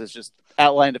locations, it's just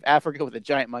outlined of Africa with a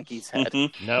giant monkey's head.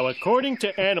 Now, according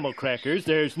to Animal Crackers,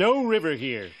 there's no river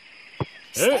here.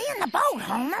 Stay in the boat,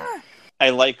 Homer. I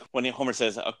like when Homer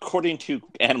says, according to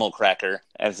Animal Cracker,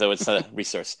 as though it's a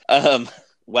resource.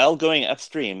 While going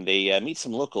upstream, they meet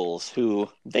some locals who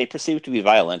they perceive to be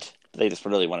violent. They just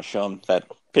really want to show him that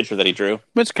picture that he drew.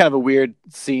 Which is kind of a weird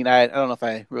scene. I don't know if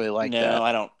I really like that.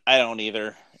 No, I don't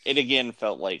either. It again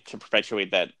felt like to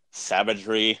perpetuate that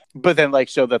savagery. But then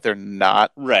show that they're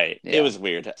not. Right. Yeah. It was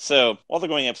weird. So while they're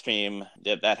going upstream,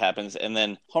 that happens. And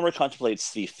then Homer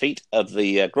contemplates the fate of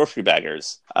the grocery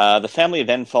baggers. The family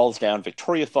then falls down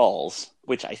Victoria Falls,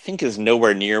 which I think is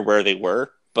nowhere near where they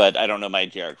were. But I don't know my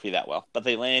geography that well. But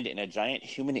they land in a giant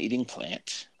human-eating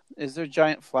plant. Is there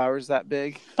giant flowers that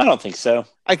big? I don't think so.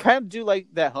 I kind of do like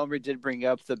that Homer did bring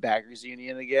up the Baggers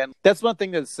Union again. That's one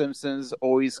thing that The Simpsons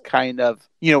always kind of,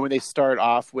 when they start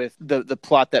off with the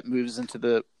plot that moves into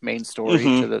the main story,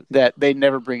 that they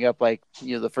never bring up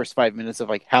the first 5 minutes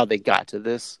of how they got to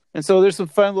this. And so there's some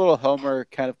fun little Homer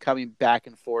kind of coming back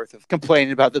and forth of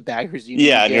complaining about the Baggers Union.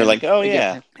 Yeah, again. and you're like, oh,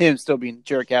 again, yeah. Him still being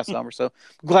jerk-ass Homer. So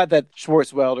I'm glad that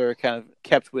Schwartzwelder kind of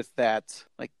kept with that.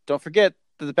 Don't forget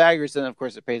the baggers, and of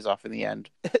course it pays off in the end.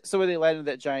 So when they land in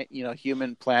that giant,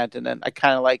 human plant, and then I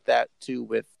kind of like that too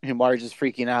with Marge is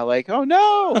freaking out oh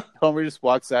no! Homer just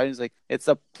walks out and he's like, it's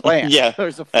a plant. Yeah,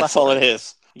 there's a flower. That's all it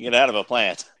is. You get out of a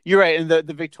plant. You're right, and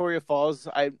the Victoria Falls,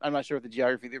 I'm not sure what the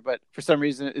geography there, but for some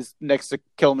reason is next to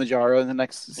Kilimanjaro in the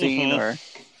next scene,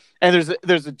 and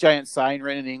there's a giant sign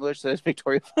written in English that says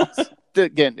Victoria Falls.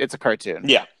 Again, it's a cartoon.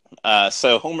 Yeah.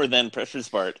 So Homer then pressures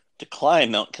Bart to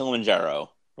climb Mount Kilimanjaro.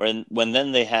 When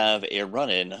then they have a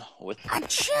run-in with a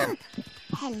chimp.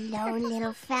 Hello,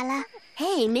 little fella.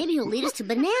 Hey, maybe he'll lead us to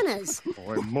bananas.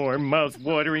 Or more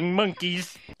mouth-watering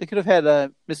monkeys. They could have had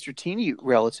Mr. Teeny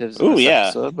relatives in this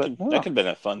episode, but that could have been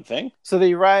a fun thing. So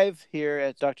they arrive here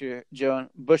at Dr.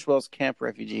 Joan Bushwell's camp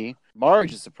refugee.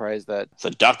 Marge is surprised that the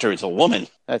doctor is a woman.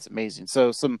 That's amazing.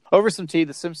 So over some tea,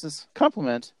 the Simpsons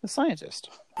compliment the scientist.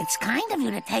 It's kind of you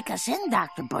to take us in,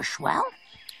 Dr. Bushwell.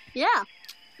 Yeah.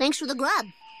 Thanks for the grub.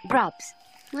 Grubs.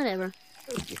 Whatever.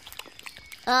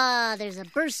 There's a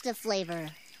burst of flavor.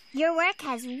 Your work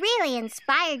has really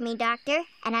inspired me, Doctor,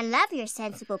 and I love your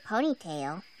sensible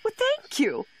ponytail. Well, thank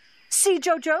you. See,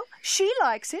 Jojo? She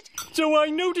likes it. So I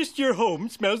noticed your home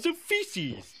smells of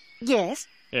feces. Yes.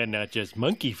 And not just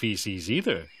monkey feces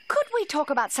either. Could we talk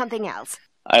about something else?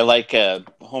 I like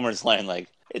Homer's line,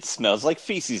 it smells like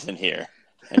feces in here.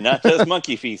 And not just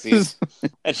monkey feces.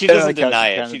 And she doesn't deny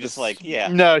it. She just yeah.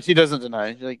 No, she doesn't deny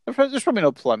it. She's like, there's probably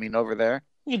no plumbing over there.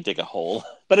 You can dig a hole.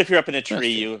 But if you're up in a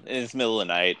tree, in the middle of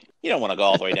the night, you don't want to go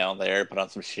all the way down there, put on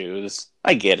some shoes.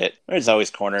 I get it. There's always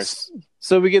corners.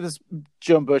 So we get this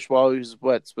Joan Bushwell, who's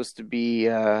supposed to be...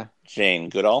 Jane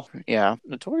Goodall? Yeah.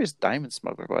 Notorious diamond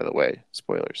smuggler, by the way.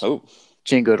 Spoilers. Oh.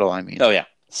 Jane Goodall, I mean. Oh, yeah.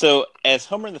 So, as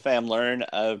Homer and the fam learn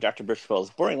of Dr. Bushwell's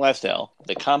boring lifestyle,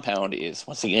 the compound is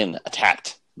once again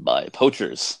attacked by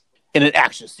poachers. In an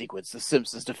action sequence, the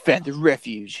Simpsons defend the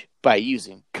refuge by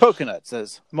using coconuts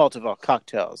as Maltavol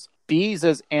cocktails, bees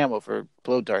as ammo for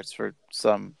blow darts for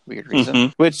some weird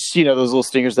reason, which, those little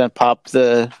stingers then pop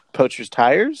the poachers'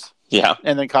 tires. Yeah.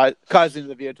 And then causing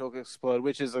the vehicle to explode,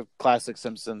 which is a classic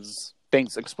Simpsons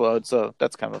things explode, so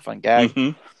that's kind of a fun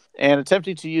gag. And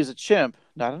attempting to use a chimp,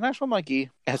 not an actual monkey,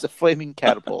 as a flaming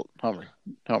catapult.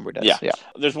 Homer does. Yeah.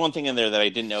 There's one thing in there that I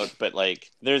didn't note, but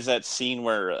there's that scene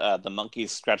where the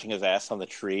monkey's scratching his ass on the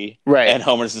tree. Right. And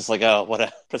Homer's just oh, what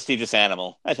a prestigious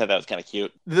animal. I thought that was kind of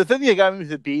cute. The thing that got me with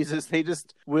the bees is they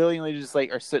just willingly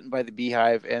are sitting by the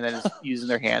beehive and then just using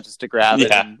their hands just to grab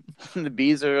it. And the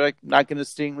bees are not going to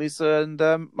sting Lisa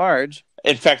and Marge.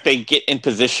 In fact, they get in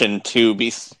position to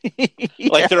be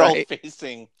they're all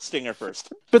facing Stinger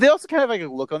first. But they also kind of a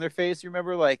look on their face. You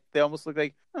remember, they almost look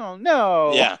like, oh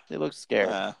no. Yeah. They look scared.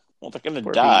 Well, they're going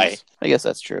to die. Bees. I guess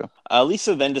that's true.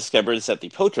 Lisa then discovers that the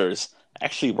poachers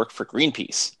actually work for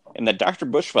Greenpeace and that Dr.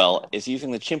 Bushwell is using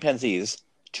the chimpanzees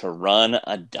to run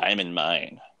a diamond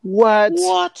mine. What?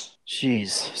 Jeez.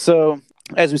 So,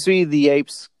 as we see the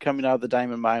apes coming out of the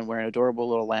diamond mine wearing adorable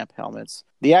little lamp helmets,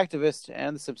 the activists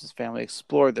and the Simpsons family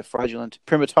explore the fraudulent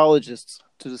primatologists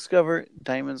to discover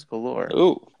diamonds galore.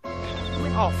 Ooh.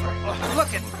 Look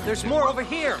there's more over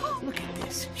here. Look at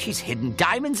this. She's hidden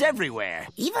diamonds everywhere.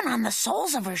 Even on the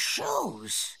soles of her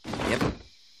shoes. Yep.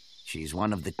 She's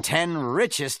one of the 10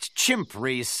 richest chimp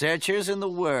researchers in the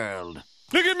world.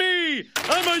 Look at me!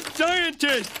 I'm a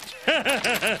scientist!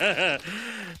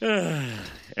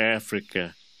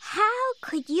 Africa. How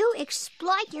could you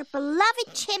exploit your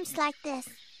beloved chimps like this?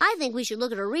 I think we should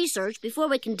look at her research before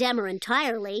we condemn her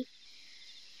entirely.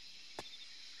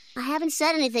 I haven't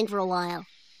said anything for a while.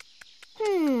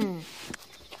 These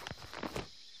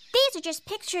are just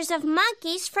pictures of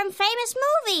monkeys from famous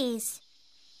movies.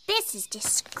 This is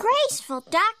disgraceful,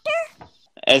 Doctor.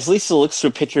 As Lisa looks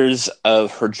through pictures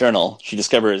of her journal, she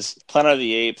discovers Planet of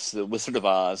the Apes, The Wizard of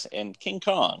Oz, and King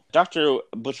Kong. Dr.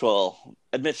 Butchwell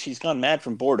admits she's gone mad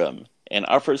from boredom and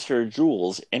offers her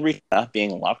jewels in return for not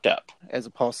being locked up. As a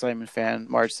Paul Simon fan,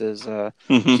 Marge says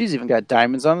she's even got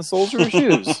diamonds on the soles of her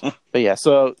shoes. But yeah,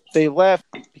 so they left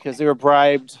because they were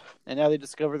bribed, and now they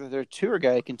discover that their tour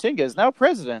guide, Kentinga, is now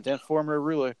president, and former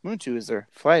ruler Muntu is their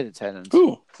flight attendant.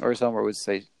 Ooh. Or as Homer would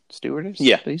say, stewardess?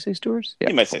 Yeah. Did he say stewardess? Yeah.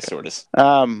 You might say stewardess.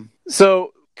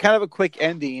 So kind of a quick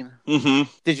ending.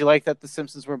 Mm-hmm. Did you like that the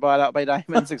Simpsons were bought out by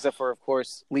diamonds, except for, of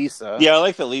course, Lisa? Yeah, I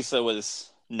like that Lisa was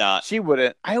not. She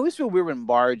wouldn't. I always feel weird when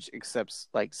Marge accepts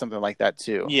like something like that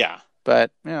too. Yeah.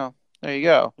 But, you know, there you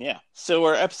go. Yeah. So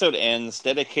our episode ends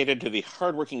dedicated to the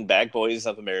hardworking bag boys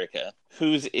of America,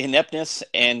 whose ineptness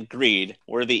and greed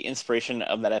were the inspiration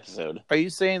of that episode. Are you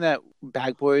saying that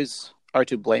bag boys are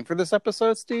to blame for this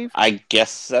episode, Steve? I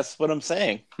guess that's what I'm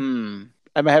saying.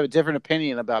 I might have a different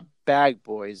opinion about bag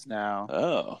boys now.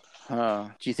 Oh.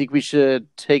 Do you think we should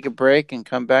take a break and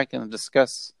come back and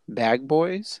discuss bag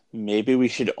boys? Maybe we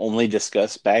should only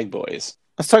discuss bag boys.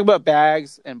 Let's talk about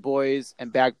bags and boys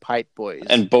and bagpipe boys.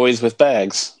 And boys with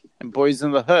bags. And boys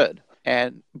in the hood.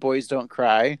 And boys don't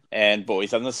cry. And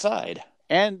boys on the side.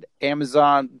 And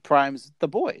Amazon Prime's The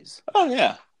Boys. Oh,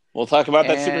 yeah. We'll talk about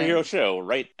that superhero show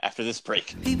right after this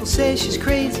break. People say she's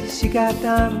crazy, she got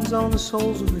diamonds on the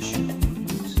soles of her shoes.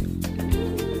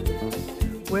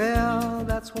 Well,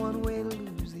 that's one way to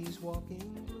lose these walking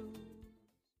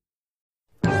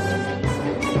blues.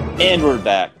 And we're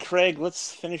back. Craig,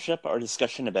 let's finish up our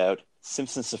discussion about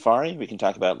Simpson Safari. We can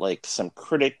talk about like some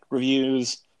critic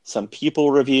reviews, some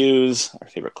people reviews, our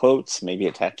favorite quotes, maybe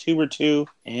a tattoo or two,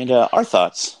 and our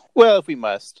thoughts. Well, if we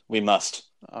must. We must.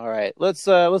 All right, let's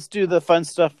do the fun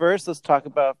stuff first. Let's talk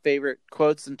about favorite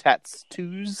quotes and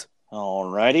tattoos.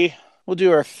 Alrighty. We'll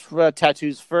do our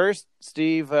tattoos first.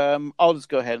 Steve, I'll just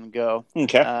go ahead and go.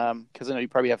 Okay. Because I know you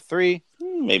probably have 3.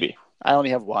 Maybe. I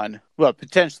only have 1. Well,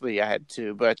 potentially I had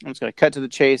 2, but I'm just going to cut to the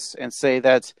chase and say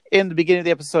that in the beginning of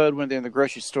the episode, when they're in the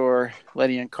grocery store,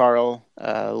 Lenny and Carl,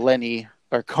 Lenny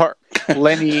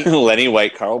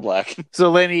White, Carl Black.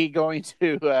 So Lenny going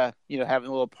to, having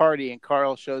a little party, and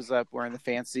Carl shows up wearing the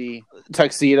fancy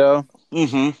tuxedo.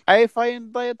 Mm-hmm. I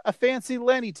find like a fancy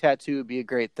Lenny tattoo would be a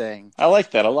great thing. I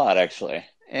like that a lot, actually.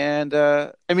 And,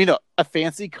 a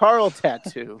fancy Carl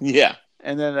tattoo. Yeah.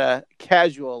 And then a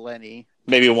casual Lenny.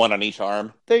 Maybe one on each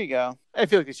arm. There you go. I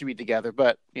feel like they should be together,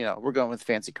 but, we're going with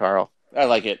fancy Carl. I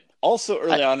like it. Also,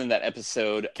 early on in that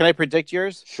episode... Can I predict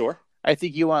yours? Sure. I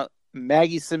think you want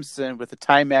Maggie Simpson with the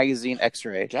Time Magazine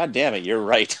X-ray. God damn it, you're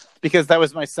right. Because that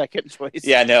was my second choice.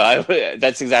 Yeah, no,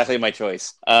 that's exactly my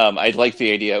choice. I like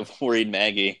the idea of worried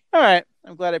Maggie. All right.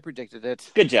 I'm glad I predicted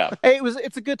it. Good job. Hey,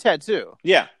 it's a good tattoo.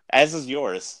 Yeah, as is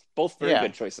yours. Both very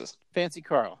good choices. Fancy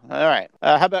Carl. All right.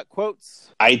 How about quotes?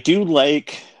 I do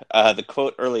like the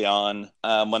quote early on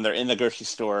when they're in the grocery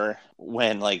store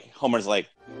when Homer's like,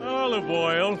 olive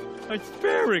oil,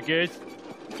 asparagus.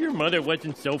 If your mother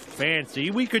wasn't so fancy,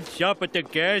 we could shop at the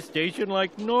gas station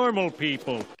like normal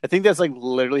people. I think that's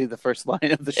literally the first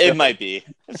line of the show. It might be.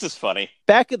 It's just funny.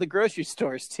 Back at the grocery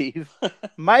store, Steve.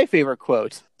 My favorite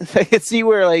quote. I can see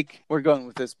where we're going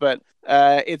with this, but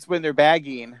it's when they're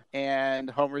bagging and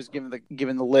Homer's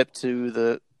giving the lip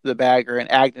to the bagger and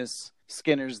Agnes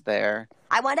Skinner's there.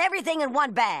 I want everything in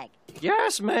one bag.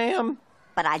 Yes, ma'am.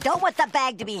 But I don't want the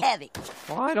bag to be heavy.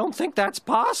 Well, I don't think that's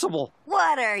possible.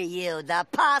 What are you, the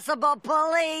possible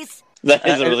police? That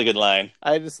is a really good line.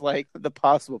 I just like the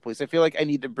possible police. I feel like I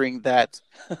need to bring that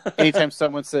anytime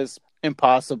someone says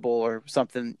impossible or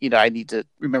something, I need to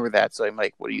remember that. So I'm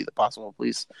like, what are you, the possible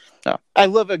police? No. I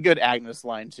love a good Agnes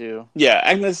line too. Yeah,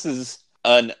 Agnes is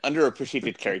an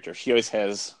underappreciated character. She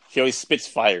always spits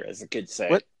fire, as the kids say.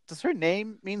 What does her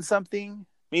name mean? Something?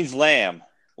 Means lamb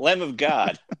of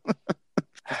God.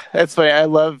 That's funny. I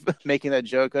love making that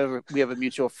joke. We have a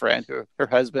mutual friend who her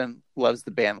husband loves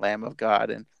the band Lamb of God,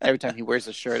 and every time he wears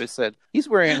a shirt, I said he's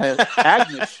wearing an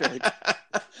Agnes shirt.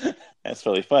 That's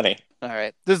really funny. All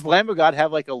right. Does Lamb of God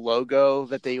have like a logo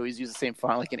that they always use the same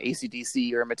font, like an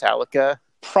AC/DC or a Metallica?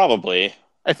 Probably.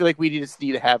 I feel like we just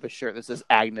need to have a shirt that says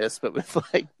Agnes, but with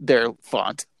like their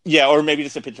font. Yeah, or maybe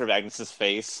just a picture of Agnes's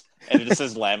face, and it just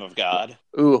says Lamb of God.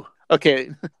 Ooh. Okay,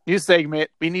 new segment.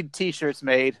 We need T-shirts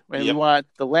made, and we want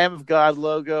the Lamb of God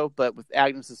logo, but with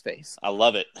Agnes's face. I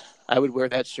love it. I would wear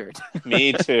that shirt.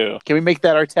 Me too. Can we make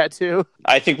that our tattoo?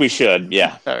 I think we should,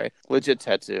 yeah. All right, legit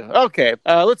tattoo. Okay,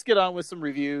 let's get on with some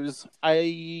reviews.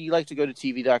 I like to go to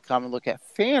TV.com and look at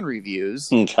fan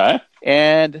reviews. Okay.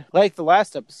 And like the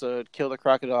last episode, Kill the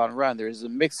Crocodile and Run, there's a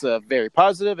mix of very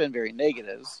positive and very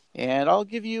negatives. And I'll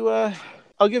give you a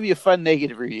fun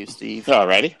negative review, Steve.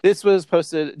 Alrighty. This was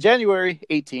posted January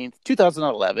 18th,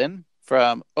 2011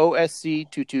 from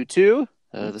OSC222.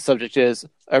 The subject is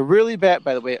a really bad,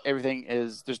 by the way,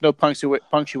 there's no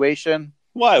punctuation.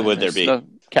 Why would there be? No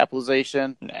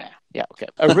capitalization. Nah. Yeah, okay.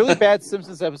 A really bad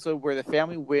Simpsons episode where the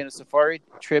family win a safari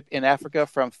trip in Africa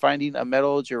from finding a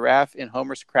metal giraffe in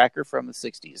Homer's cracker from the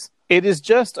 60s. It is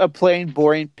just a plain,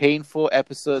 boring, painful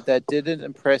episode that didn't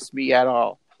impress me at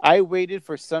all. I waited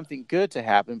for something good to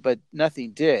happen, but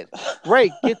nothing did.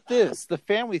 Right, get this. The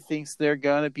family thinks they're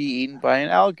going to be eaten by an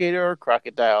alligator or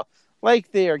crocodile.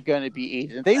 Like they are going to be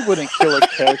eaten. They wouldn't kill a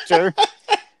character.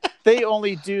 They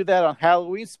only do that on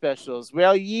Halloween specials.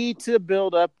 Well, to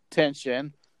build up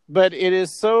tension. But it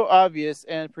is so obvious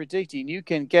and predicting. You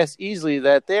can guess easily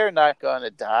that they're not going to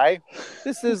die.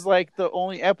 This is like the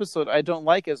only episode I don't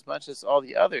like as much as all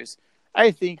the others.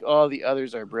 I think all the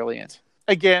others are brilliant.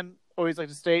 Again, always like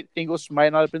to state, English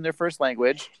might not have been their first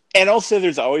language. And also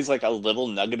there's always like a little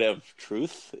nugget of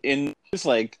truth in just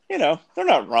like, they're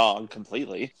not wrong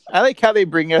completely. I like how they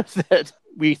bring up that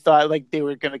we thought like they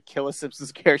were going to kill a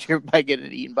Simpsons character by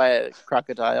getting eaten by a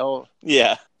crocodile.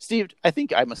 Yeah. Steve, I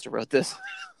think I must have wrote this.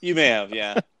 You may have,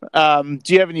 yeah. Do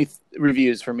you have any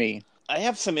reviews for me? I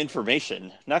have some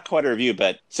information. Not quite a review,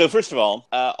 but... So first of all,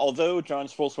 although John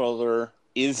Swartzwelder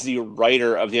is the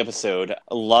writer of the episode,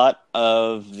 a lot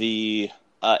of the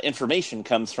information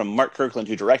comes from Mark Kirkland,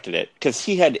 who directed it, because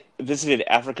he had visited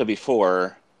Africa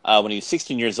before when he was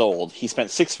 16 years old. He spent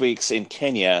 6 weeks in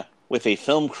Kenya with a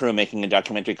film crew making a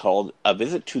documentary called A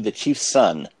Visit to the Chief's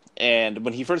Son. And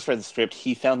when he first read the script,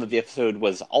 he found that the episode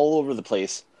was all over the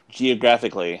place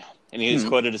geographically. And he was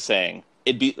quoted as saying,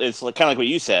 it's like, kind of like what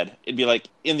you said. It'd be like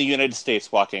in the United States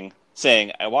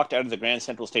saying, I walked out of the Grand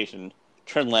Central Station,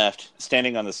 turned left,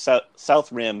 standing on the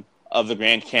south rim of the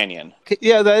Grand Canyon.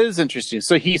 Yeah, that is interesting.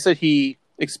 So he said he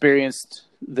experienced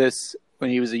this when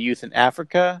he was a youth in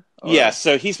Africa? Or... Yeah,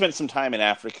 so he spent some time in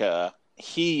Africa.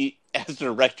 He, as a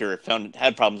director,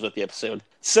 had problems with the episode.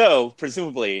 So,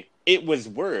 presumably, it was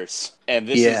worse. And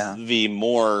this is the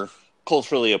more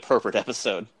culturally appropriate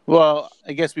episode. Well,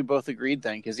 I guess we both agreed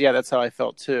then, because, that's how I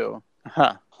felt too.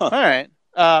 Huh. All right.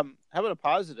 How about a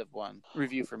positive one?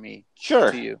 Review for me.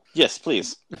 Sure. To you. Yes,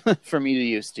 please. For me to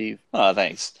you, Steve. Oh,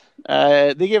 thanks.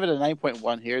 They gave it a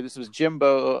 9.1 here. This was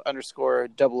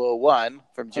Jimbo_001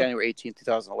 from January 18th,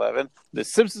 2011. The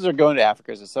Simpsons are going to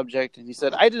Africa as a subject, and he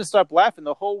said, I didn't stop laughing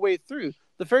the whole way through.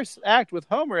 The first act with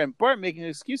Homer and Bart making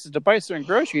excuses to buy certain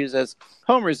groceries as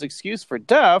Homer's excuse for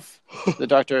Duff. The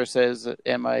doctor says,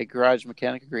 and my garage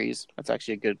mechanic agrees. That's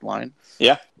actually a good line.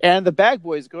 Yeah. And the bag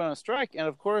boys going on strike. And,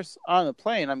 of course, on the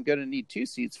plane, I'm going to need 2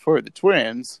 seats for the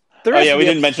twins. We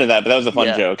didn't mention that, but that was a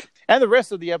fun joke. And the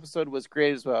rest of the episode was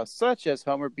great as well, such as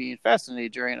Homer being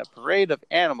fascinated during a parade of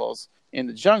animals in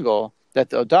the jungle that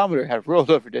the odometer had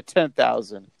rolled over to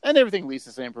 10,000. And everything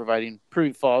Lisa's saying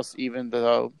proving false, even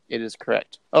though it is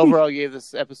correct. Overall, I gave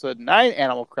this episode 9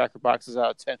 animal cracker boxes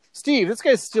out of 10. Steve, this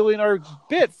guy's stealing our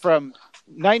bit from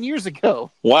 9 years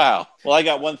ago. Wow. Well, I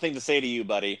got one thing to say to you,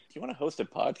 buddy. Do you want to host a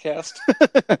podcast?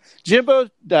 Jimbo,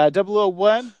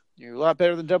 001, you're a lot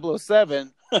better than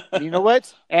 007. And you know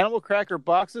what? Animal cracker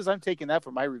boxes, I'm taking that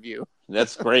for my review.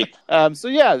 That's great.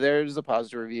 There's a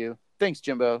positive review. Thanks,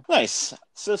 Jimbo. Nice.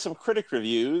 So some critic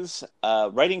reviews.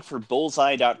 Writing for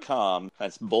Bullseye.com,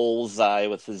 that's Bullseye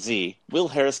with a Z, Will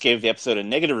Harris gave the episode a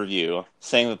negative review,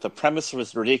 saying that the premise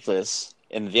was ridiculous,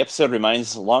 and the episode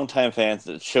reminds longtime fans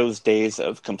that the show's days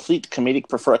of complete comedic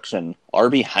perfection are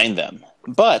behind them.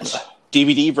 But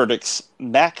DVD Verdict's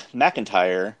Mac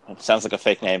McIntyre, it sounds like a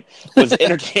fake name, was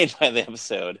entertained by the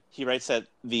episode. He writes that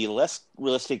the less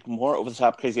realistic, more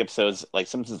over-the-top crazy episodes, like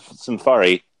Simpson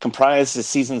Safari, comprise the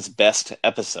season's best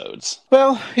episodes.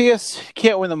 Well, yes,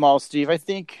 can't win them all, Steve. I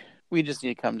think we just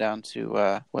need to come down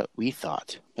to what we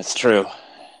thought. That's true.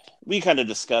 We kind of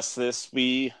discussed this.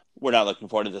 We're not looking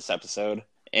forward to this episode.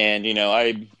 And,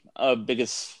 I'm a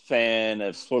biggest fan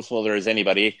of Swartzwelder as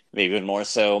anybody, maybe even more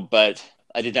so, but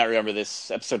I did not remember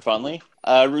this episode fondly.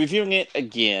 Reviewing it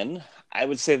again, I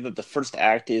would say that the first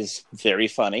act is very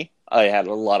funny. I had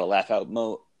a lot of laugh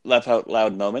out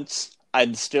loud moments.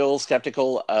 I'm still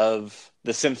skeptical of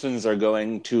the Simpsons are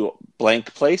going to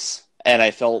blank place, and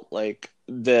I felt like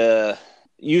the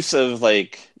use of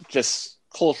like just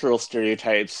cultural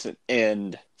stereotypes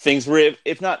and things were,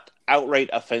 if not outright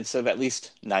offensive, at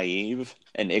least naive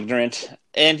and ignorant.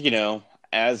 And, you know,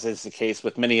 as is the case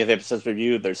with many of the episodes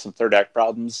reviewed, there's some third act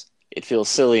problems. It feels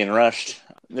silly and rushed.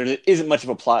 There isn't much of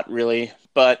a plot, really,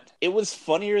 but it was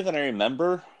funnier than I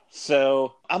remember.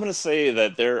 So I'm going to say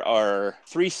that there are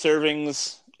 3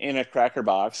 servings in a cracker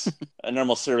box. A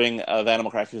normal serving of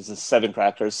animal crackers is 7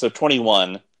 crackers, so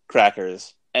 21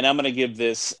 crackers. And I'm going to give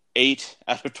this 8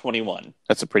 out of 21.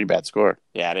 That's a pretty bad score.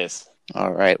 Yeah, it is.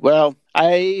 All right. Well,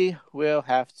 I will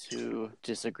have to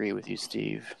disagree with you,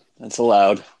 Steve. That's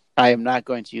allowed. I am not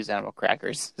going to use animal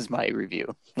crackers as my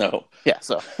review. No. Yeah,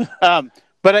 so.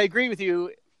 But I agree with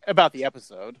you about the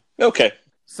episode. Okay.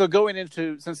 So going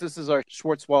into, since this is our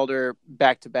Schwartzwalder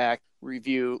back-to-back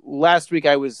review, last week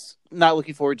I was not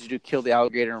looking forward to do Kill the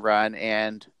Alligator and Run,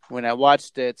 and when I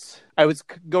watched it, I was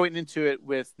going into it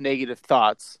with negative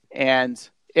thoughts. And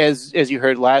as you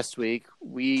heard last week,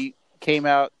 we came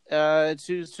out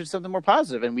to something more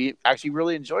positive, and we actually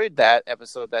really enjoyed that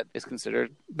episode that is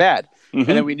considered bad. Mm-hmm.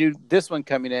 And then we knew this one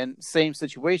coming in, same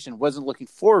situation, wasn't looking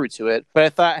forward to it, but I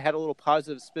thought I had a little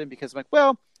positive spin because I'm like,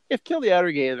 well, if Kill the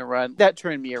Alligator and Run, that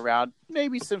turned me around.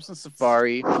 Maybe Simpson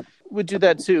Safari would do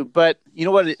that too. But you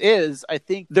know what it is? I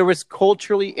think there was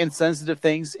culturally insensitive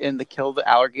things in the Kill the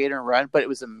Alligator and Run, but it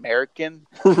was American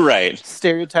right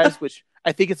stereotypes, which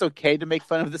I think it's okay to make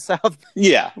fun of the South.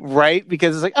 Yeah. Right?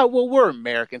 Because it's like, oh, well, we're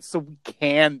Americans, so we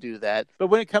can do that. But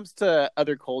when it comes to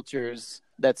other cultures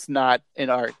that's not in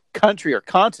our country or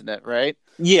continent, right?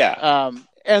 Yeah.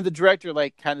 And the director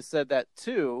kind of said that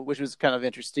too, which was kind of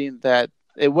interesting, that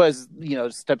it was,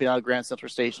 stepping out of Grand Central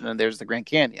Station and there's the Grand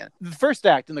Canyon. The first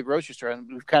act in the grocery store, and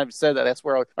we've kind of said that's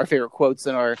where our favorite quotes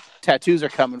and our tattoos are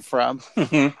coming from.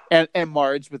 Mm-hmm. And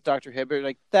Marge with Dr.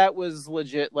 Hibbert, that was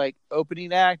legit,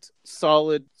 opening act,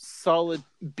 solid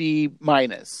B-.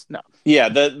 No. Yeah,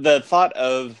 the thought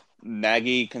of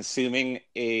Maggie consuming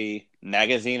a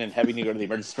magazine and having to go to the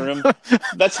emergency room,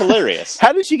 that's hilarious.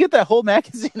 How did she get that whole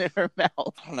magazine in her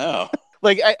mouth? I don't know.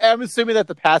 I'm assuming that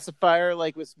the pacifier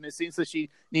was missing, so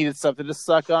she needed something to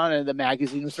suck on, and the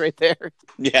magazine was right there.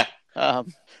 Yeah. All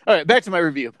right, back to my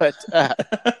review. But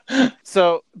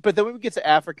but then we would get to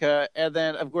Africa, and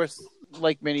then of course,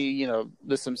 like many,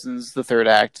 The Simpsons, the third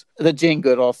act, the Jane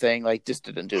Goodall thing, just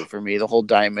didn't do it for me. The whole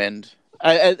diamond.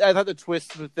 I thought the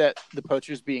twist with that the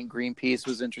poachers being Greenpeace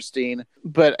was interesting,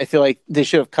 but I feel like they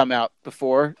should have come out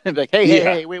before and be like,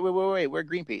 hey, wait, we're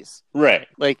Greenpeace. Right.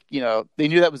 They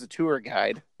knew that was a tour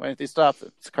guide. Why didn't they stop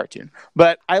it? It's a cartoon.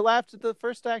 But I laughed at the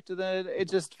first act, and then it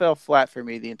just fell flat for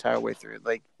me the entire way through.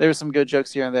 There were some good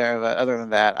jokes here and there, but other than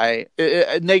that,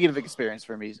 a negative experience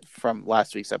for me from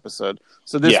last week's episode.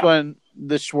 So this one,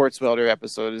 the Schwartzwalder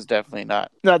episode, is definitely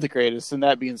not the greatest. And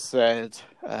that being said,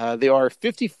 there are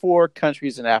 54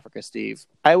 countries in Africa, Steve.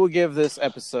 I will give this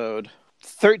episode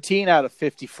 13 out of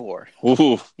 54.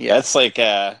 Ooh, yeah, that's it's like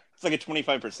a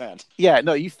 25%. Yeah,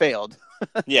 no, you failed.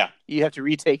 Yeah. You have to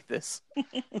retake this.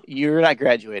 You're not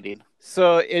graduating.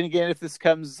 So, and again, if this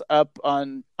comes up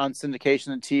on syndication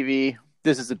and TV,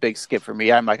 this is a big skip for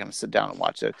me. I'm not going to sit down and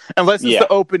watch it. Unless it's the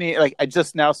opening, I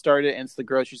just now started and it's the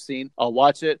grocery scene, I'll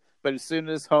watch it. But as soon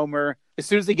as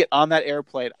they get on that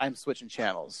airplane, I'm switching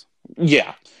channels.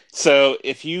 Yeah. So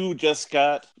if you just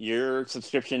got your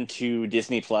subscription to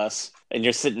Disney Plus and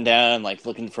you're sitting down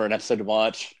looking for an episode to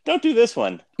watch, don't do this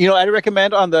one. I'd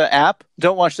recommend on the app,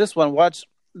 don't watch this one. Watch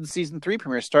the season 3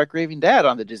 premiere, Stark Raving Dad,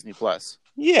 on the Disney Plus.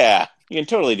 Yeah, you can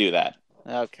totally do that.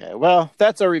 Okay, well,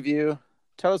 that's our review.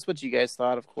 Tell us what you guys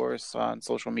thought, of course, on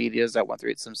social medias at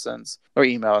 138Simpsons, or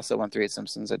email us at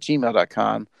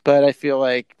 138Simpsons@gmail.com. But I feel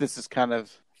like this is I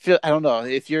don't know,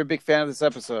 if you're a big fan of this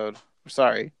episode, we're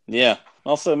sorry. Yeah.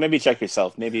 Also, maybe check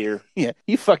yourself. Maybe you're... Yeah,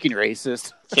 you fucking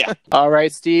racist. Yeah. All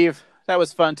right, Steve. That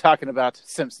was fun talking about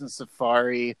Simpson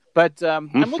Safari. But I'm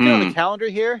looking on the calendar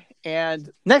here,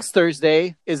 and next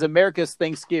Thursday is America's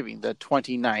Thanksgiving, the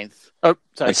 29th. Oh,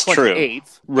 sorry, That's 28th.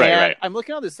 True. Right. I'm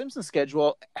looking on the Simpsons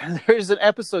schedule, and there's an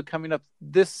episode coming up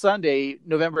this Sunday,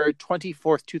 November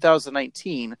 24th,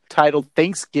 2019, titled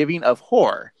Thanksgiving of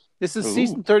Horror. This is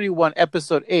season 31,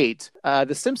 episode 8.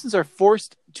 The Simpsons are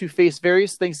forced to face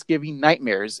various Thanksgiving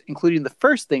nightmares, including the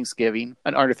first Thanksgiving,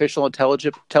 an artificial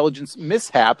intelligence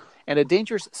mishap, and a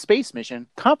dangerous space mission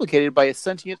complicated by a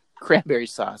sentient cranberry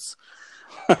sauce.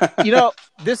 You know,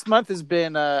 this month has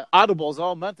been audibles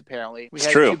all month, apparently. We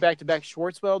had true. 2 back-to-back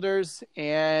Schwartzwelders,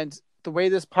 and the way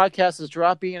this podcast is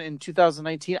dropping in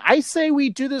 2019, I say we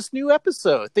do this new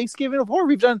episode, Thanksgiving of Horror.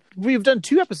 We've done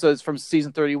 2 episodes from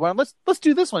season 31. Let's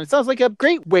do this one. It sounds like a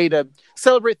great way to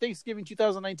celebrate Thanksgiving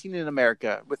 2019 in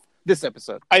America with this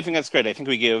episode. I think that's great. I think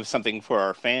we give something for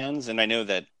our fans, and I know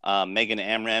that Megan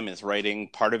Amram is writing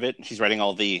part of it. She's writing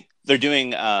they're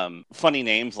doing funny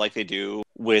names like they do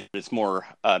with it's more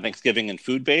Thanksgiving and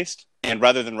food based, and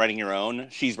rather than writing your own,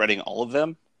 she's writing all of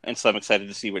them. And so I'm excited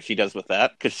to see what she does with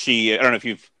that, because I don't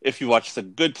know if you watch The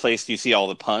Good Place, you see all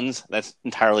the puns. That's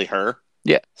entirely her.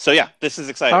 Yeah. So yeah, this is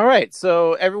exciting. All right.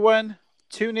 So everyone,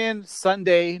 tune in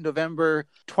Sunday, November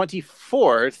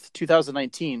 24th,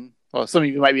 2019. Well, some of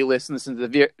you might be listening to the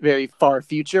very, very far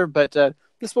future, but this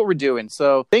is what we're doing.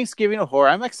 So Thanksgiving of Horror.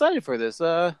 I'm excited for this.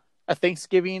 A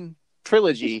Thanksgiving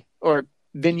trilogy, or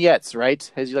vignettes,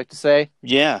 right? As you like to say.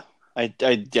 Yeah. I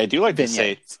do like to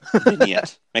say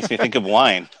vignette. Makes me think of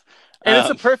wine. And it's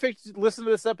a perfect listen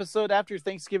to this episode after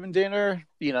Thanksgiving dinner.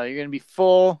 You know, you're going to be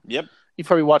full. Yep. You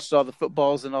probably watched all the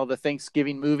footballs and all the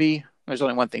Thanksgiving movie. There's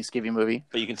only one Thanksgiving movie.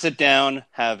 But you can sit down,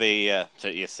 have yes,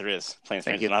 there is. Planes,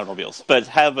 Trains, and Automobiles. But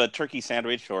have a turkey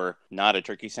sandwich or not a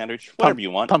turkey sandwich, whatever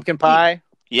you want. Pumpkin pie.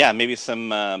 Yeah, maybe some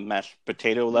mashed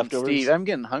potato leftovers. Steve, I'm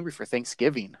getting hungry for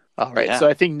Thanksgiving. All right, Yeah. so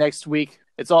I think next week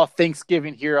it's all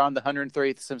Thanksgiving here on the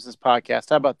 130th Simpsons podcast.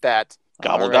 How about that?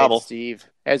 Gobble, All right, gobble. Steve.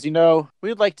 As you know,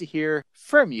 we'd like to hear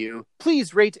from you.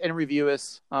 Please rate and review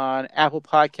us on Apple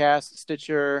Podcasts,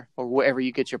 Stitcher, or wherever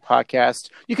you get your podcast.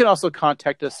 You can also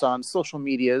contact us on social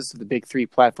medias, the big 3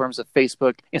 platforms of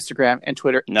Facebook, Instagram, and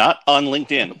Twitter. Not on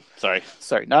LinkedIn. Sorry,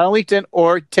 not on LinkedIn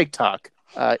or TikTok.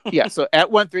 So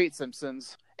at 138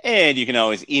 Simpsons. And you can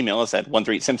always email us at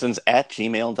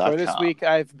 138simpsons@gmail.com. For this week,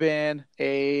 I've been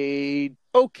a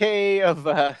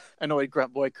annoyed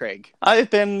grunt boy, Craig.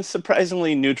 I've been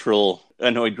surprisingly neutral,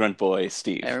 annoyed grunt boy,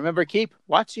 Steve. And remember, keep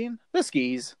watching the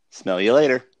skis. Smell you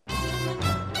later.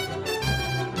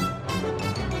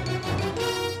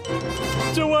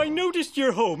 So I noticed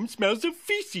your home smells of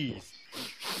feces.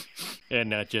 And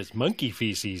not just monkey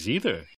feces either.